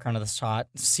in the background of the shot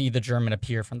see the German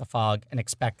appear from the fog and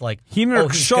expect he's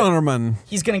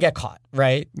going to get caught,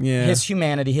 right? Yeah. His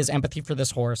humanity, his empathy for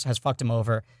this horse has fucked him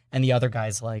over, and the other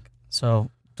guy's like, so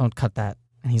don't cut that.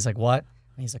 And he's like, what?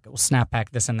 he's like, we'll snap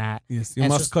back this and that. Yes, you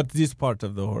And it's must just cut this part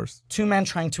of the horse. two men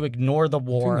trying to ignore the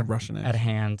war the Russian at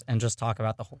hand and just talk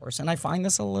about the horse. And I find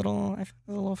this a little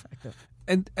effective.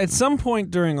 And at some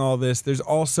point during all this, there's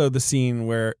also the scene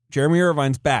where Jeremy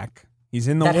Irvine's back. He's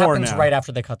in the That war happens now. right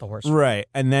after they cut the horse. Right.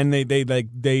 And then they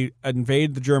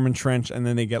invade the German trench, and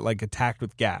then they get like attacked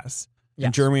with gas. Yes.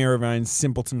 And Jeremy Irvine's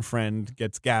simpleton friend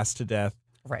gets gassed to death.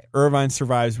 Right. Irvine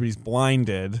survives, but he's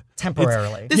blinded.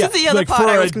 Temporarily. This Yeah, is the other like part for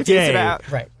I a was confused day. about.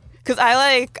 Right. Because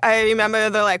I remember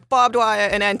the barbed wire,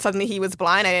 and then suddenly he was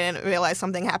blind. I didn't realize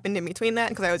something happened in between that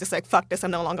because I was just like, "Fuck this!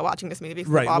 I'm no longer watching this movie."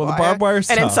 Right, well, the barbed wire's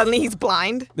and then tough. suddenly he's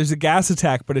blind. There's a gas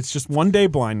attack, but it's just 1 day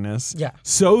blindness. Yeah.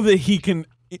 So that he can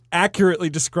accurately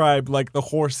describe like the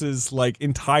horse's like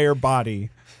entire body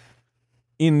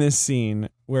in this scene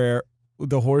where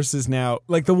the horse is now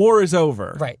like the war is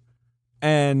over. Right.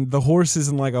 And the horse is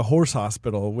in like a horse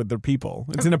hospital with their people.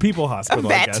 It's in a people hospital, I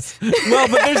vet. guess. Well,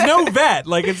 but there's no vet.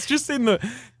 Like it's just in the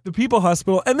people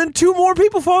hospital. And then 2 more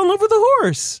people fall in love with the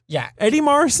horse. Yeah. Eddie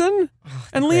Marson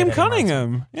and great Liam Eddie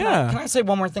Cunningham. Can Yeah. I say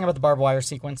one more thing about the barbed wire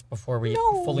sequence before we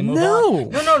fully move No.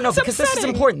 on? No, because this is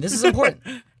important. This is important.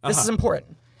 This is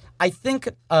important. I think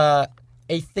a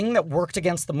thing that worked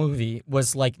against the movie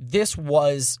was like this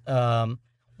was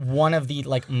one of the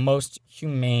like most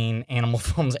humane animal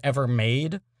films ever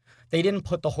made. They didn't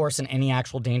put the horse in any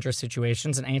actual dangerous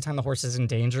situations, and anytime the horse is in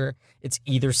danger, it's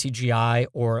either CGI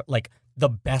or like the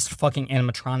best fucking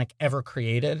animatronic ever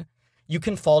created. You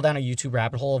can fall down a YouTube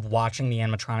rabbit hole of watching the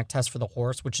animatronic test for the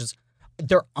horse, which is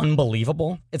they're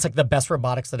unbelievable. It's like the best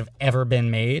robotics that have ever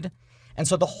been made. And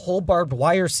so the whole barbed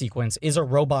wire sequence is a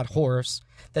robot horse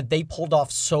that they pulled off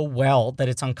so well that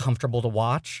it's uncomfortable to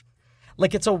watch.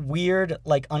 Like it's a weird,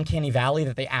 like uncanny valley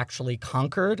that they actually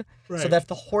conquered. So that if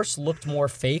the horse looked more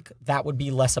fake, that would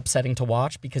be less upsetting to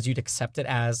watch because you'd accept it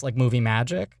as like movie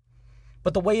magic.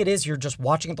 But the way it is, you're just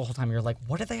watching it the whole time. You're like,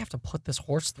 what did they have to put this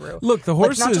horse through? Look, the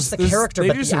horse like, not is- just the this- character, they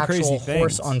but do the some crazy actual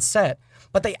horse things. on set.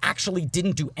 But they actually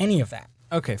didn't do any of that.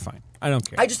 Okay, fine. I don't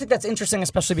care. I just think that's interesting,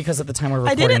 especially because at the time we're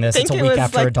I recording didn't this, think it's a it week was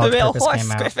after like A the Dog's real Purpose horse,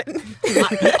 came out.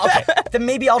 Griffin. Okay, then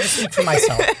maybe I'll just speak for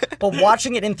myself. But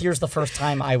watching it in theaters the first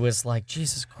time, I was like,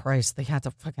 Jesus Christ, they had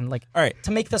to fucking like, All right.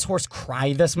 to make this horse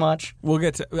cry this much. We'll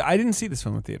get to. I didn't see this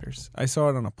film in theaters. I saw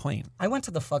it on a plane. I went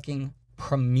to the fucking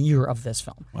premiere of this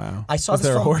film. Wow. I saw Was this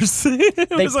there a film. horse?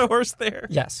 Was a horse there?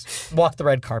 Yes, walk the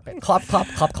red carpet, clop, clop,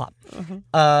 clop, clop.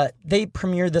 They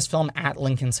premiered this film at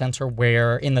Lincoln Center,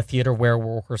 where in the theater where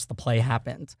Werewolves the play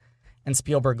happened, and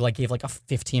Spielberg like gave like a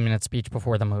 15-minute speech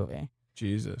before the movie,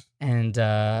 Jesus. and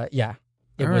yeah,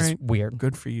 it All was right. weird.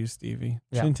 Good for you, Stevie.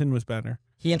 Yeah. Clinton was better.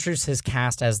 He introduced his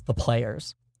cast as the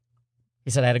players. He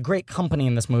said, I had a great company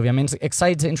in this movie. I'm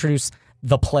excited to introduce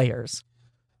the players.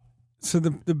 So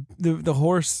the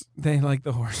horse, they like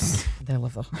the horse. They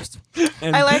love the horse.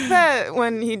 And I like that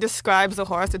when he describes the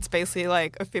horse, it's basically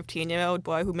like a 15-year-old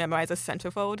boy who memorizes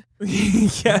centerfold.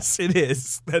 Yes, it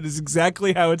is. That is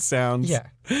exactly how it sounds. Yeah.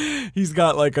 He's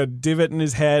got like a divot in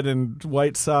his head and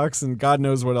white socks, and God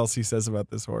knows what else he says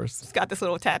about this horse. He's got this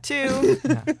little tattoo.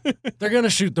 They're gonna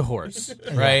shoot the horse,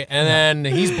 right? And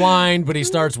then he's blind, but he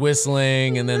starts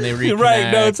whistling, and then they reconnect.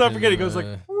 Right, no, it's not forget. He and, goes like,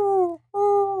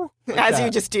 as you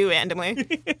just do randomly.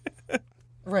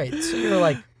 Right. So you're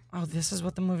like, oh, this is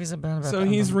what the movie's about. So the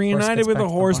he's horse reunited gets with back a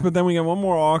to horse, barn. but then we get one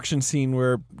more auction scene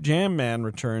where Jam Man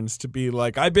returns to be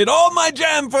like, I bid all my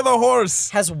jam for the horse.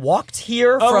 has walked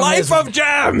here A from life his, of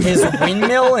jam. his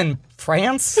windmill in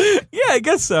France. Yeah, I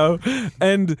guess so.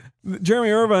 And Jeremy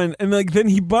Irvine, and like then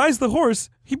he buys the horse.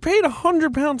 He paid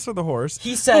 £100 for the horse.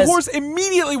 He says- the horse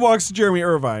immediately walks to Jeremy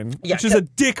Irvine, Yeah, which is a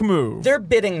dick move. They're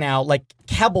bidding now, like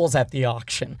Kebble's at the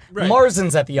auction, Right.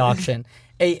 Marzin's at the auction,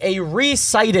 a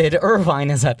recited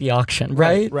Irvine is at the auction,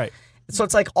 right? Right. So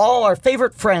it's like all our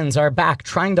favorite friends are back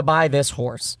trying to buy this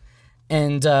horse,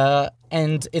 and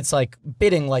it's like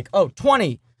bidding like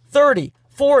 20, 30,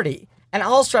 40, and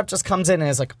Allstrap just comes in and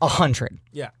is like 100.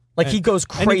 Yeah. Like he goes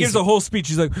crazy. And he gives a whole speech.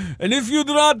 He's like, and if you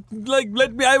do not like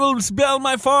let me, I will sell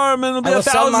my farm and it'll be I will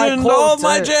sell my 1,000, all quote,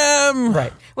 my jam.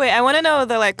 Right. Wait, I want to know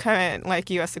the like current like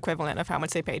U.S. equivalent of how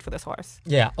much they paid for this horse.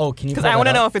 Yeah. Oh, can you? Because pull I want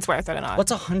to that know up? if it's worth it or not.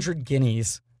 What's 100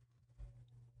 guineas?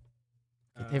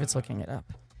 David's looking it up.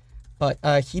 But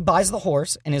he buys the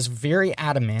horse and is very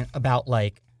adamant about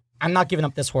like, I'm not giving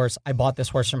up this horse. I bought this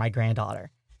horse for my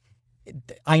granddaughter.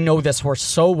 I know this horse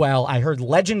so well. I heard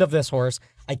legend of this horse.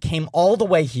 I came all the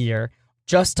way here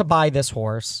just to buy this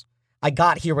horse. I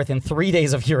got here within 3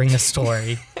 days of hearing this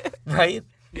story, right?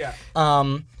 Yeah.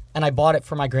 And I bought it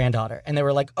for my granddaughter. And they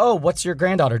were like, oh, what's your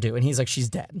granddaughter do? And he's like, she's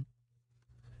dead.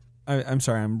 I'm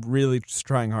sorry. I'm really just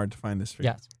trying hard to find this for you.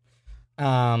 Yes.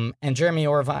 And Jeremy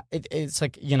Irvine, it's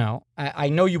like, I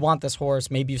know you want this horse.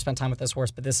 Maybe you spent time with this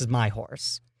horse, but this is my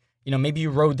horse. Maybe you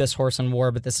rode this horse in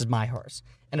war, but this is my horse.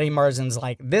 And Eddie Marsan's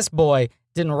like, this boy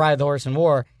didn't ride the horse in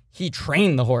war. He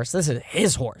trained the horse. This is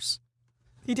his horse.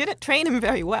 He didn't train him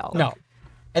very well. No.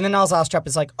 And then Niles Ostrap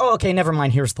is like, oh, okay, never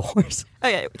mind. Here's the horse.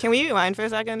 Okay, can we rewind for a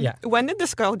second? Yeah. When did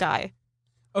this girl die?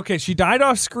 Okay, she died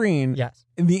off screen. Yes.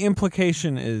 And the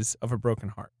implication is of a broken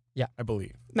heart. Yeah. I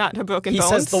believe. Not her broken He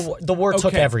bones? says the war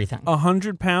took everything.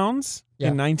 100 pounds Yeah.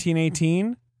 in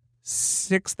 1918,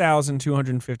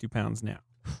 6,250 pounds now.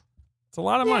 It's a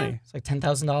lot of money. It's like $10,000,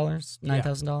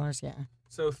 $9,000. Yeah.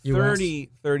 So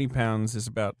 30 pounds is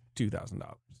about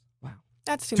 $2,000.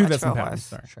 That's too much for a pounds, horse.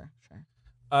 sorry. Sure.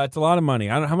 It's a lot of money.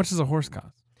 How much does a horse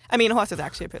cost? I mean, a horse is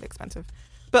actually pretty expensive.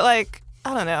 But, like,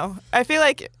 I don't know. I feel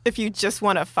like if you just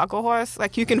want to fuck a horse,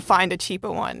 like, you can find a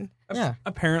cheaper one. Yeah.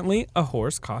 Apparently, a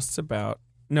horse costs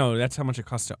that's how much it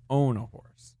costs to own a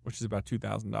horse, which is about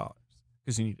 $2,000.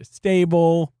 Because you need a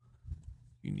stable,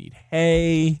 you need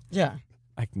hay. Yeah.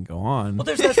 I can go on. Well,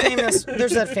 there's that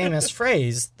famous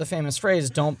phrase. The famous phrase,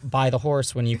 don't buy the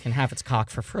horse when you can have its cock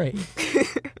for free.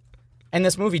 And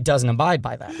this movie doesn't abide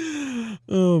by that.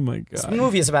 Oh, my God. This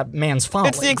movie is about man's folly.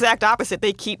 It's the exact opposite.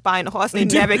 They keep buying a horse and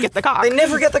they never get the cock. They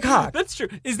never get the cock. That's true.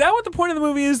 Is that what the point of the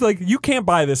movie is? Like, you can't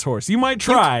buy this horse. You might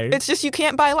try. It's just you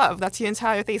can't buy love. That's the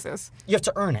entire thesis. You have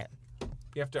to earn it.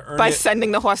 You have to earn By it.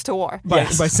 sending the horse to war. By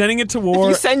sending it to war.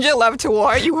 You send your love to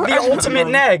war, you The ultimate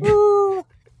neg.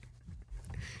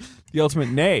 The ultimate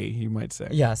nay, you might say.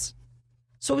 Yes.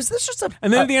 So is this just a...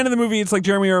 And then at the end of the movie, it's like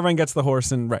Jeremy Irvine gets the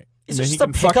horse and Is and this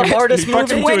then just he a can pickup artist he fucks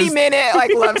movie? into his- 20-minute,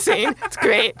 like, love scene. It's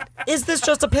great. Is this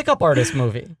just a pickup artist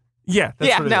movie? Yeah,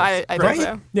 that's what it is. I Right? think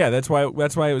so. Yeah, that's why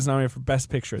it was nominated for Best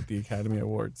Picture at the Academy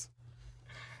Awards.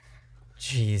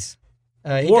 Jeez.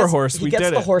 Warhorse, He we gets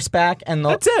did the it. horse back, and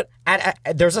That's it.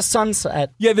 There's a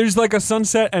sunset. Yeah, there's like a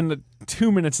sunset and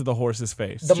 2 minutes of the horse's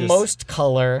face. The Just- most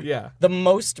color. Yeah. The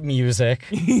most music.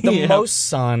 The Yeah. most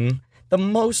sun. The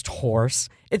most horse.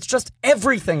 It's just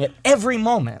everything at every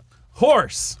moment.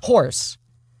 horse. Horse.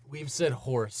 We've said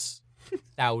horse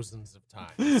thousands of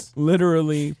times.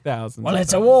 Literally thousands. Well, of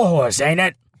it's a times. war horse, ain't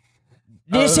it?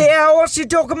 This here horse you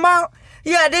talking about?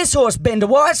 Yeah, this horse, Bender.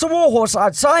 Well, it's a war horse,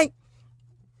 I'd say.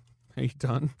 Are you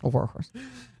done? A war horse.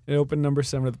 It opened number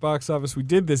 7 at the box office. We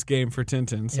did this game for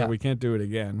Tintin, so Yeah. we can't do it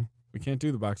again. We can't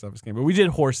do the box office game, but we did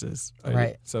horses.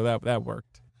 Right. So that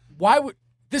worked. Why would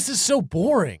this is so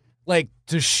boring? Like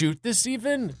to shoot this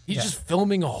even? He's just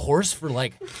filming a horse for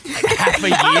like half a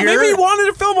year. Maybe he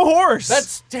wanted to film a horse.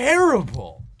 That's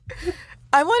terrible.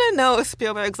 I want to know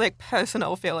Spielberg's, like,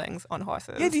 personal feelings on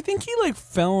horses. Yeah, do you think he like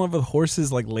fell in love with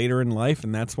horses like later in life,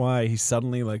 and that's why he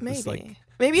suddenly like Maybe. this like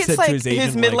Maybe it's said to like his his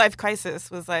agent, like- midlife crisis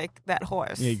was like that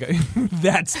horse. yeah, you got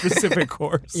that specific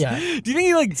horse. Yeah. Do you think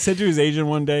he like said to his agent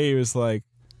one day, he was like,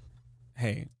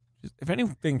 "Hey, if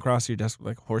anything crosses your desk with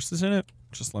like horses in it,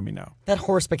 just let me know." That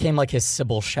horse became like his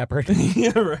Sybil Shepherd.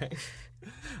 Yeah, right.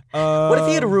 What if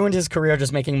he had ruined his career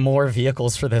just making more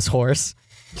vehicles for this horse?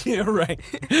 Yeah, right.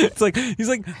 It's like he's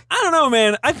like, I don't know,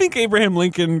 man. I think Abraham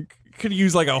Lincoln could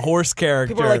use like a horse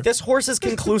character. People are like, this horse is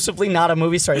conclusively not a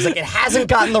movie star. He's like, it hasn't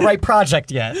gotten the right project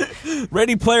yet.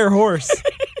 Ready Player Horse.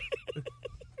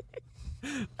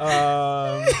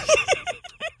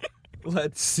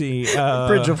 Let's see.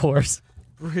 Bridge of Horse.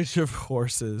 Bridge of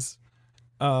Horses.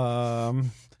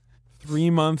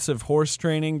 3 months of horse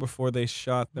training before they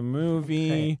shot the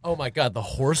movie. Oh my god, the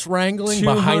horse wrangling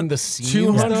 200 behind the scenes.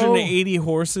 280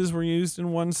 horses were used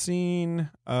in one scene.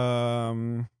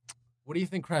 What do you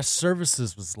think Crash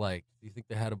Services was like? Do you think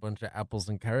they had a bunch of apples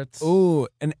and carrots? Oh,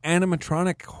 an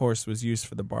animatronic horse was used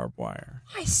for the barbed wire.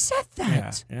 I said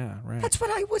that. Yeah, right. That's what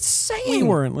I was saying. We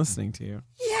weren't listening to you.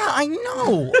 Yeah, I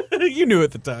know. You knew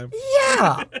at the time.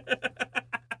 Yeah.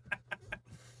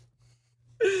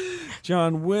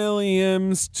 John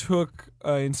Williams took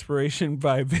inspiration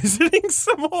by visiting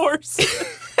some horse.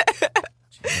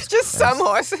 Just some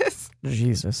horses.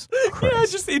 Jesus Yeah,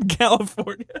 just in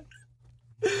California.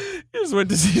 He just went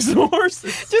to see some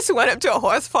horses. Just went up to a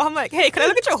horse farm, like, hey, can I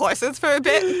look at your horses for a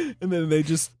bit? And then they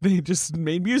just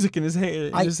made music in his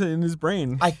head, in his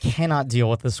brain. I cannot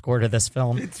deal with the score to this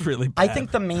film. It's really bad. I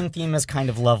think the main theme is kind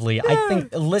of lovely. I think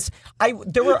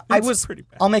It's pretty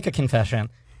bad. I'll make a confession.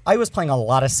 I was playing a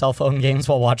lot of cell phone games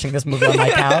while watching this movie on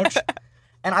my couch,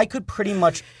 and I could pretty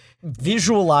much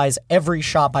visualize every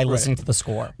shot by listening to the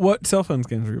score. What cell phone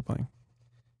games were you playing?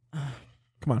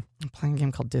 Come on. I'm playing a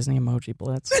game called Disney Emoji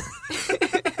Blitz.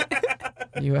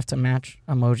 You have to match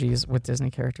emojis with Disney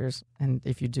characters, and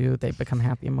if you do, they become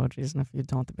happy emojis, and if you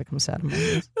don't, they become sad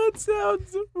emojis. That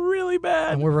sounds really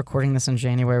bad. And we're recording this in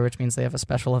January, which means they have a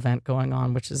special event going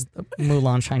on, which is the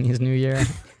Mulan Chinese New Year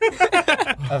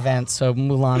event. So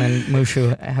Mulan and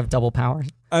Mushu have double powers.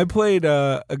 I played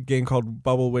a game called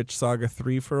Bubble Witch Saga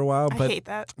 3 for a while, but I hate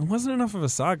that. it wasn't enough of a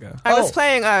saga. I was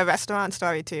playing Restaurant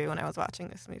Story 2 when I was watching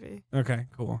this movie. Okay,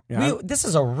 cool. Yeah, This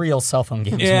is a real cell phone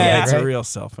game. yeah, it's right? a real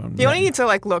cell phone. You only need to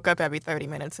look up every 30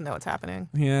 minutes and know what's happening.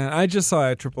 Yeah, I just saw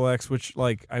it at XXX, which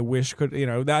I wish could,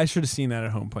 I should have seen that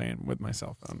at home playing with my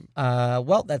cell phone.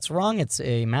 Well, that's wrong. It's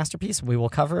a masterpiece. We will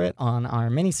cover it on our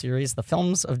miniseries, The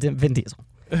Films of Vin Diesel.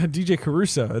 DJ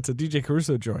Caruso. It's a DJ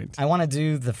Caruso joint. I want to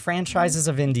do the franchises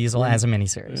of Vin Diesel as a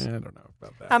miniseries. I don't know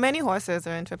about that. How many horses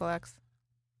are in XXX?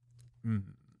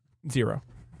 0.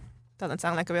 Doesn't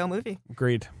sound like a real movie.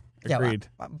 Agreed. Yeah, Agreed.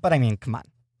 but I mean, come on.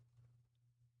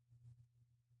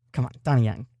 Come on. Donnie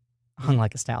Yen hung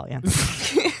like a stallion.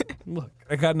 Look,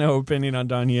 I got no opinion on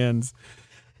Don Yen's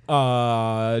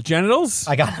genitals.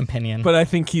 I got an opinion. But I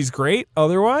think he's great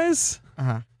otherwise.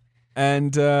 Uh-huh.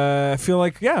 And I feel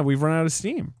like, we've run out of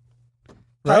steam.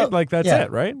 Right? Pilot, That's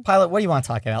it, right? Pilot, what do you want to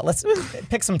talk about? Let's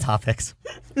pick some topics.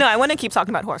 No, I want to keep talking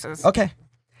about horses. Okay.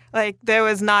 There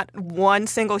was not one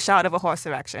single shot of a horse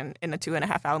erection in a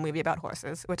 2.5-hour movie about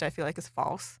horses, which I feel like is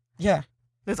false. Yeah.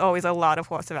 There's always a lot of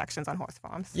horse erections on horse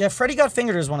farms. Yeah, Freddy Got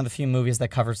Fingered is one of the few movies that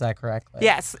covers that correctly.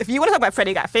 Yes, if you want to talk about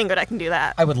Freddy Got Fingered, I can do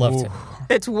that. I would love to.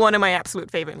 It's one of my absolute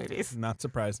favorite movies. Not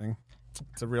surprising.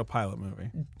 It's a real pilot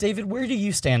movie. David, where do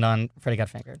you stand on Freddy Got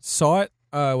Fingered? Saw it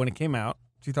when it came out,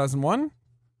 2001.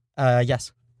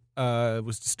 Yes.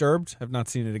 Was disturbed. Have not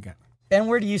seen it again. Ben,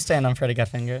 where do you stand on Freddy Got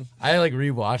Fingered? I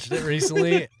rewatched it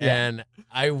recently, and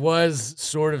I was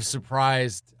sort of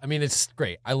surprised. I mean, it's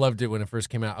great. I loved it when it first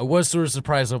came out. I was sort of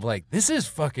surprised of this is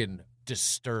fucking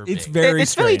disturbing. It's very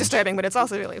It's really disturbing, but it's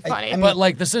also really funny. I mean,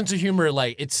 but the sense of humor,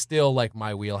 it's still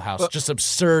my wheelhouse. Just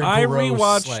absurd, I gross,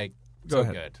 rewatched- so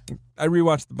ahead. good. I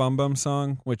rewatched the Bum Bum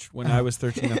song, which when I was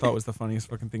 13 I thought was the funniest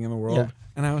fucking thing in the world. Yeah.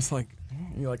 And I was like,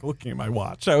 you're looking at my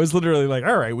watch. I was literally like,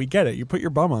 all right, we get it. You put your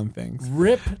bum on things.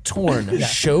 Rip Torn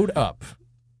showed up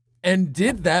and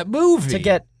did that movie To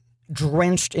get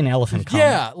drenched in elephant cum.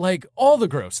 Yeah, all the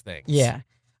gross things. Yeah.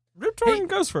 Rip Torn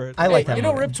goes for it. I like that You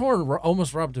know, movie. Rip Torn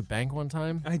almost robbed a bank one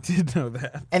time. I did know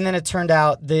that. And then it turned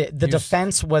out the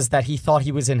defense was that he thought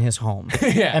he was in his home.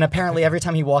 Yeah. And apparently every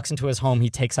time he walks into his home, he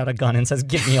takes out a gun and says,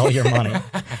 "Give me all your money."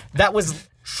 That was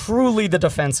truly the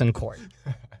defense in court.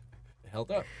 Held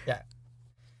up. Yeah.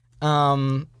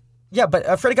 Yeah,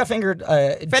 but Freddy Got Fingered.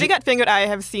 Freddy Got Fingered I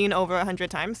have seen over 100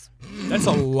 times. That's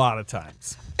a lot of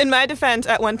times. In my defense,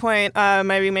 at one point,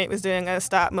 my roommate was doing a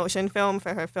stop-motion film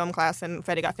for her film class, and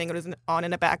Freddy Got Fingered was on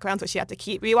in the background, so she had to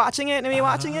keep rewatching it and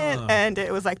rewatching it, and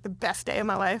it was the best day of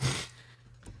my life.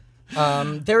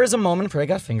 There is a moment in Freddy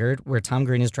Got Fingered where Tom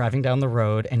Green is driving down the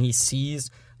road and he sees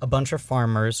a bunch of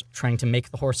farmers trying to make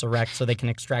the horse erect so they can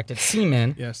extract its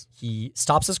semen. Yes. He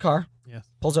stops his car, Yes.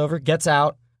 pulls over, gets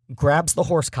out, grabs the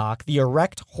horse cock, the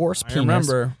erect horse penis,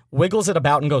 remember. wiggles it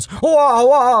about and goes, "Whoa,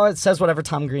 whoa!" It says whatever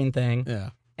Tom Green thing. Yeah.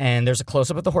 And there's a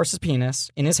close-up of the horse's penis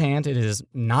in his hand. It is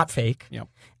not fake. Yep.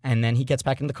 And then he gets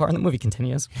back in the car and the movie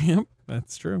continues. Yep.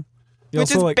 That's true. You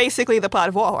Which also is basically the plot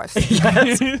of War Horse. all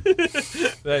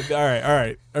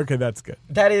right. Okay, that's good.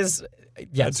 That is, yes.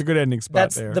 That's a good ending spot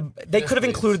That's there. they could have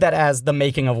included that as the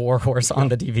making of War Horse on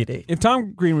the DVD. If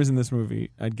Tom Green was in this movie,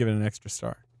 I'd give it an extra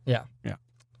star. Yeah.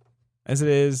 As it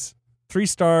is, 3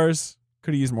 stars.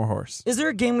 Could have used more horse. Is there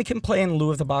a game we can play in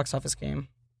lieu of the box office game?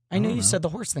 I know you said the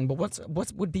horse thing, but what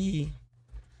would be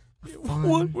fun?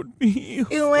 What would be?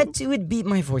 What would be?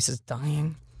 My voice is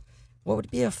dying. What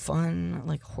would be a fun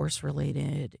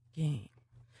horse-related game?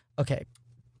 Okay,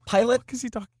 Pilot. What is he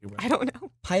talking about? I don't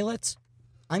know. Pilot,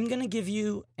 I'm gonna give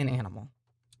you an animal.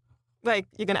 You're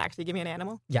going to actually give me an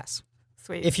animal? Yes,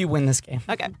 Sweet. if you win this game.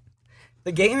 Okay.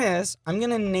 The game is I'm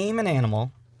gonna name an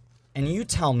animal, and you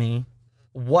tell me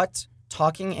what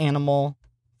talking animal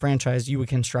franchise you would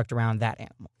construct around that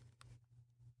animal.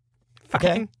 Okay.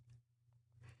 Fine.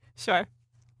 Sure.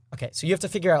 Okay, so you have to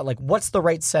figure out what's the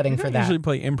right setting for We that. usually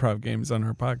play improv games on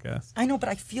our podcast. I know, but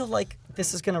I feel like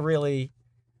this is gonna really.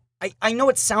 I know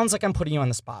it sounds like I'm putting you on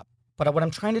the spot, but what I'm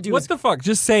trying to do What is the fuck?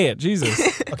 Just say it,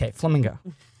 Jesus. okay, flamingo.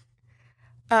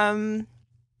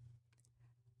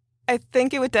 I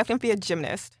think it would definitely be a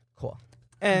gymnast. Cool.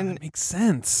 And That makes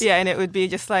sense. yeah, and it would be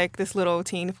just this little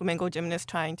teen flamingo gymnast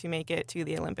trying to make it to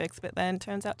the Olympics, but then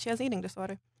turns out she has eating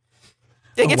disorder.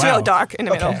 It gets wow. real dark in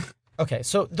the middle. Okay,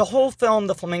 so the whole film,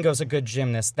 the flamingo's a good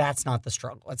gymnast. That's not the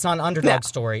struggle. It's not an underdog No.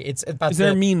 story. It's about Is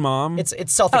there a mean mom? It's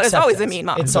self-acceptance. there's always a mean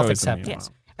mom. It's There's always a mean self-acceptance.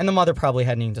 mom. And the mother probably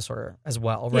had an eating disorder as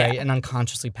well, right? Yeah. And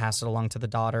unconsciously passed it along to the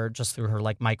daughter just through her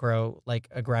like micro like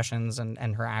aggressions and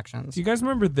her actions. Do you guys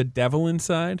remember The Devil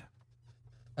Inside?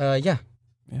 Yeah.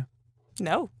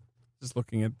 No. Just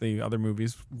looking at the other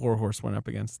movies Warhorse went up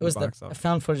against It the was box the office.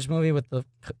 found footage movie with the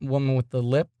woman with the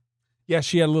lip. Yeah,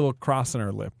 she had a little cross in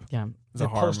her lip. Yeah. was a The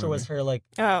horror poster was movie. her like,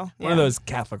 Oh. One of those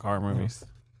Catholic horror movies.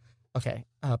 okay,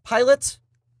 Pilot,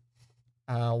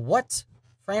 what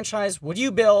franchise would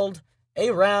you build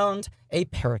around a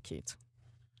parakeet?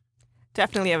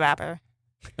 Definitely a rapper.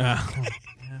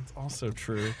 That's also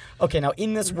true. Okay, now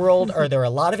in this world, are there a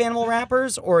lot of animal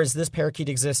rappers, or is this parakeet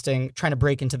existing trying to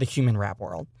break into the human rap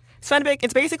world?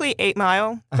 It's basically 8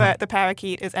 Mile, but the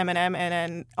parakeet is Eminem, and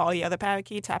then all the other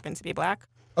parakeets happen to be black.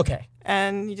 Okay,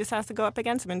 And he just has to go up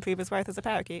against him and prove his worth as a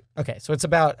parakeet. okay, so it's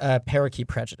about parakeet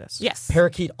prejudice. Yes.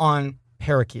 Parakeet on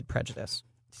parakeet prejudice.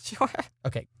 Sure.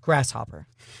 Okay, grasshopper.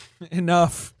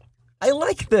 Enough. I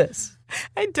like this.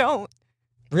 I don't.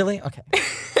 Really? Okay.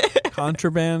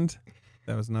 Contraband.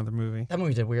 That was another movie. That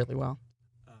movie did weirdly well.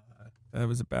 That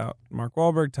was about Mark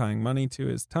Wahlberg tying money to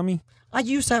his tummy. I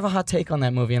used to have a hot take on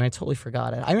that movie, and I totally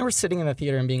forgot it. I remember sitting in the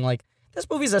theater and being like, this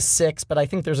movie's a 6, but I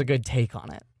think there's a good take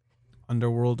on it.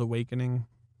 Underworld Awakening.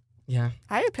 Yeah.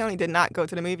 I apparently did not go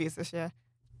to the movies this year.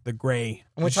 The Gray.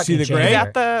 And we're Did you see talking The Jane Gray? Is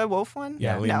Eyre. that the wolf one?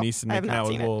 Yeah, Liam No, Neeson I have making out not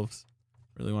with seen it. wolves.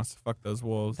 Really wants to fuck those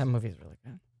wolves. That movie is really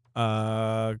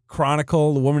good.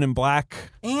 Chronicle, The Woman in Black.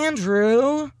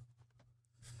 Andrew.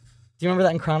 Do you remember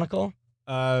that in Chronicle?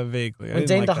 Vaguely. I When didn't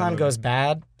Dane like that DeHaan movie. goes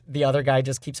bad, the other guy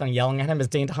just keeps on yelling at him as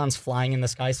Dane DeHaan's flying in the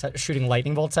sky, shooting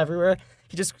lightning bolts everywhere.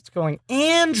 He just keeps going,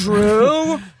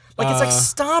 Andrew! It's like,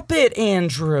 stop it,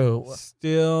 Andrew!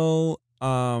 Still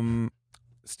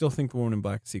think The Woman in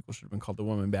Black sequel should have been called The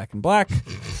Woman Back in Black.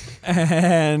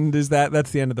 And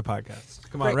that's the end of the podcast.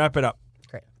 Come on, Great. wrap it up.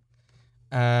 Great.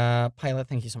 Pilot,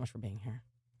 thank you so much for being here.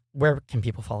 Where can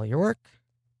people follow your work?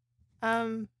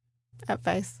 At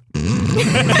Vice.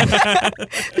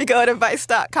 You go to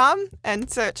Vice.com and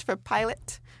search for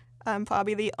Pilot. I'm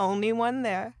probably the only one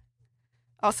there.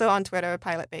 Also on Twitter,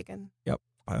 Pilot Bacon.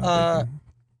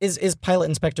 Is Pilot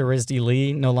Inspector Rizdi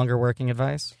Lee no longer working at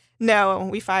Vice? No,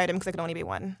 we fired him because there could only be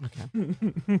one.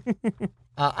 Okay.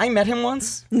 I met him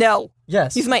once. No,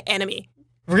 Yes. he's my enemy.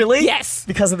 Really? Yes.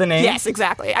 Because of the name? Yes,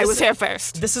 exactly. I was here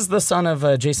first. This is the son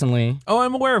of Jason Lee Oh,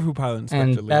 I'm aware of who Pilot Inspector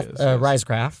and Lee Beth is. Yes.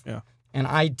 Risegraph. Yeah. And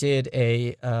I did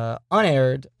a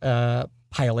unaired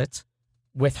pilot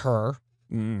with her,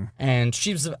 and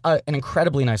she was an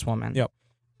incredibly nice woman. Yep.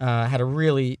 Had a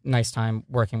really nice time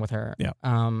working with her. Yep.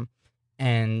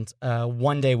 And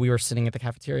one day we were sitting at the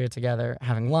cafeteria together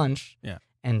having lunch. Yeah.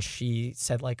 And she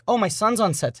said, like, oh, my son's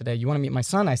on set today. You want to meet my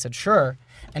son? I said, sure.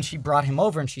 And she brought him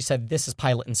over and she said, this is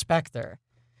Pilot Inspector.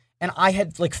 And I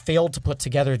had like failed to put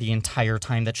together the entire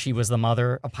time that she was the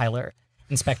mother of Pilot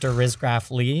Inspector Rizgraph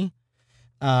Lee.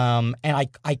 And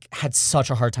I had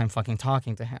such a hard time fucking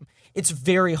talking to him. It's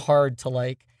very hard to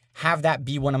like have that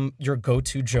be one of your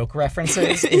go-to joke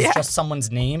references is Yeah. just someone's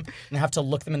name and have to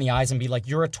look them in the eyes and be like,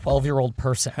 you're a 12-year-old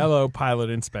person. Hello, Pilot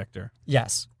Inspector.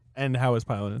 Yes. And how is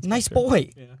Pilot Inspector? Nice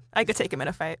boy. I could take him in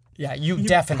a fight. Yeah, you You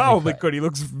definitely probably could. He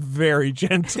looks very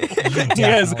gentle. He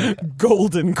has definitely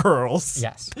golden curls.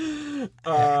 Yes.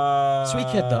 Sweet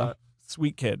kid, though.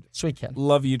 Sweet kid. Sweet kid.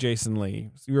 Love you, Jason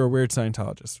Lee. You're a weird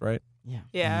Scientologist, right? Yeah.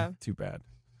 Yeah. Too bad.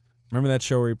 Remember that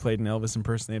show where he played an Elvis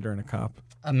impersonator and a cop?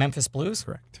 Memphis Blues?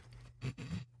 Correct.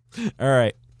 All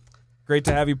right. Great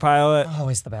to have you, Pilot.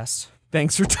 Always the best.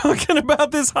 Thanks for talking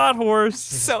about this hot horse.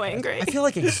 So angry. I feel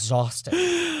like exhausted.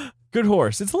 Good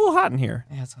horse. It's a little hot in here.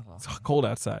 Yeah, it's a little. It's cold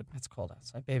outside. It's cold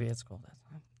outside, baby. It's cold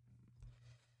outside.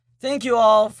 Thank you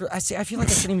all for. I feel like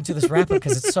I shouldn't even do this wrap up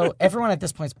because it's so. Everyone at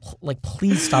this point is like,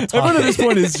 please stop talking. Everyone at this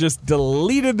point has just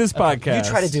deleted this podcast.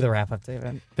 You try to do the wrap up,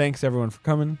 David. Thanks everyone for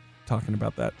coming, talking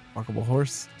about that walkable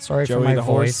horse. Sorry Joey for my the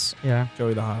voice. horse. Yeah.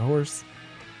 Joey the hot horse.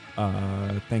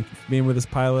 Thank you for being with us,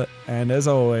 Pilot. And as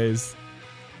always,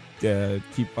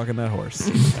 keep fucking that horse.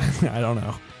 I don't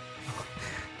know.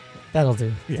 That'll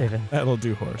do, Yeah, David. that'll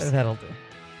do, horse. That'll do.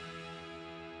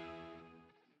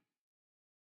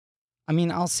 I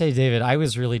mean, I'll say, David, I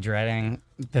was really dreading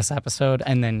this episode,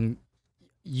 and then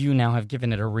you now have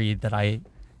given it a read that I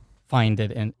find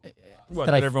it in. What,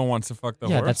 that that I- everyone wants to fuck the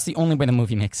Yeah, horse? that's the only way the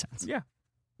movie makes sense. Yeah.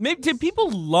 Maybe did people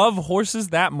love horses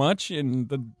that much in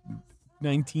the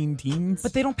 19 teens?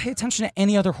 But they don't pay attention to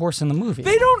any other horse in the movie.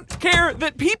 They don't care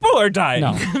that people are dying.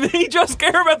 No. They just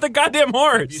care about the goddamn Have you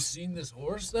horse. seen this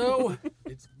horse though?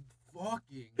 It's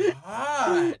fucking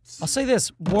hot. I'll say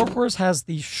this: Warhorse has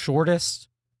the shortest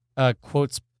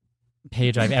quotes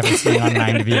page I've ever seen on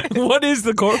 9to. What is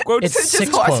the quote? It's Just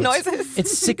 6 horse quotes. noises.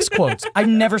 It's 6 quotes. I've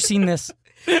never seen this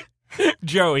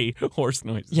Joey, horse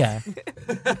noise. Yeah.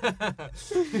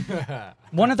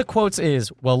 One of the quotes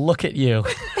is, well, look at you.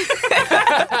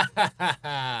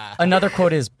 Another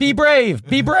quote is, be brave,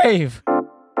 be brave.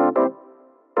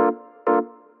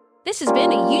 This has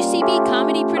been a UCB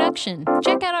comedy production.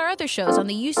 Check out our other shows on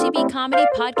the UCB Comedy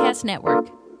Podcast Network.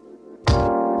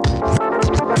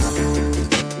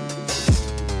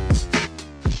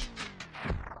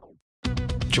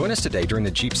 Join us today during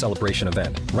the Jeep Celebration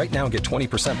event. Right now, get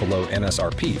 20% below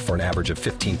MSRP for an average of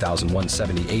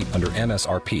 $15,178 under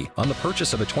MSRP on the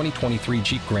purchase of a 2023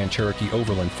 Jeep Grand Cherokee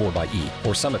Overland 4xE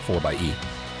or Summit 4xE.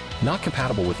 Not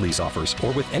compatible with lease offers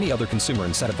or with any other consumer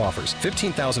incentive offers.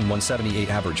 $15,178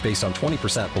 average based on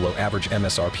 20% below average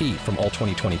MSRP from all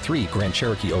 2023 Grand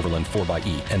Cherokee Overland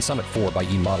 4xE and Summit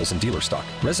 4xE models in dealer stock.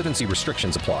 Residency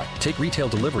restrictions apply. Take retail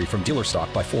delivery from dealer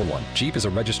stock by 4/1. Jeep is a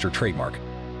registered trademark.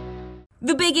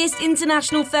 The biggest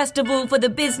international festival for the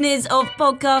business of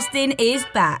podcasting is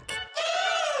back.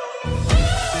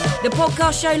 The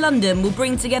Podcast Show London will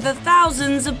bring together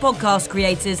thousands of podcast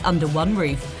creators under one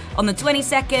roof on the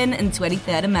 22nd and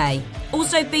 23rd of May.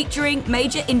 Also featuring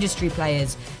major industry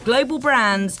players, global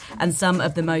brands, and some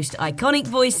of the most iconic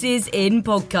voices in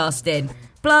podcasting.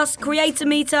 Plus, creator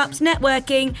meetups,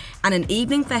 networking, and an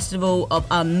evening festival of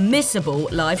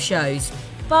unmissable live shows.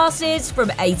 Passes from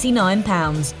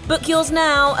 £89. Book yours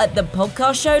now at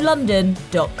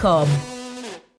thepodcastshowlondon.com.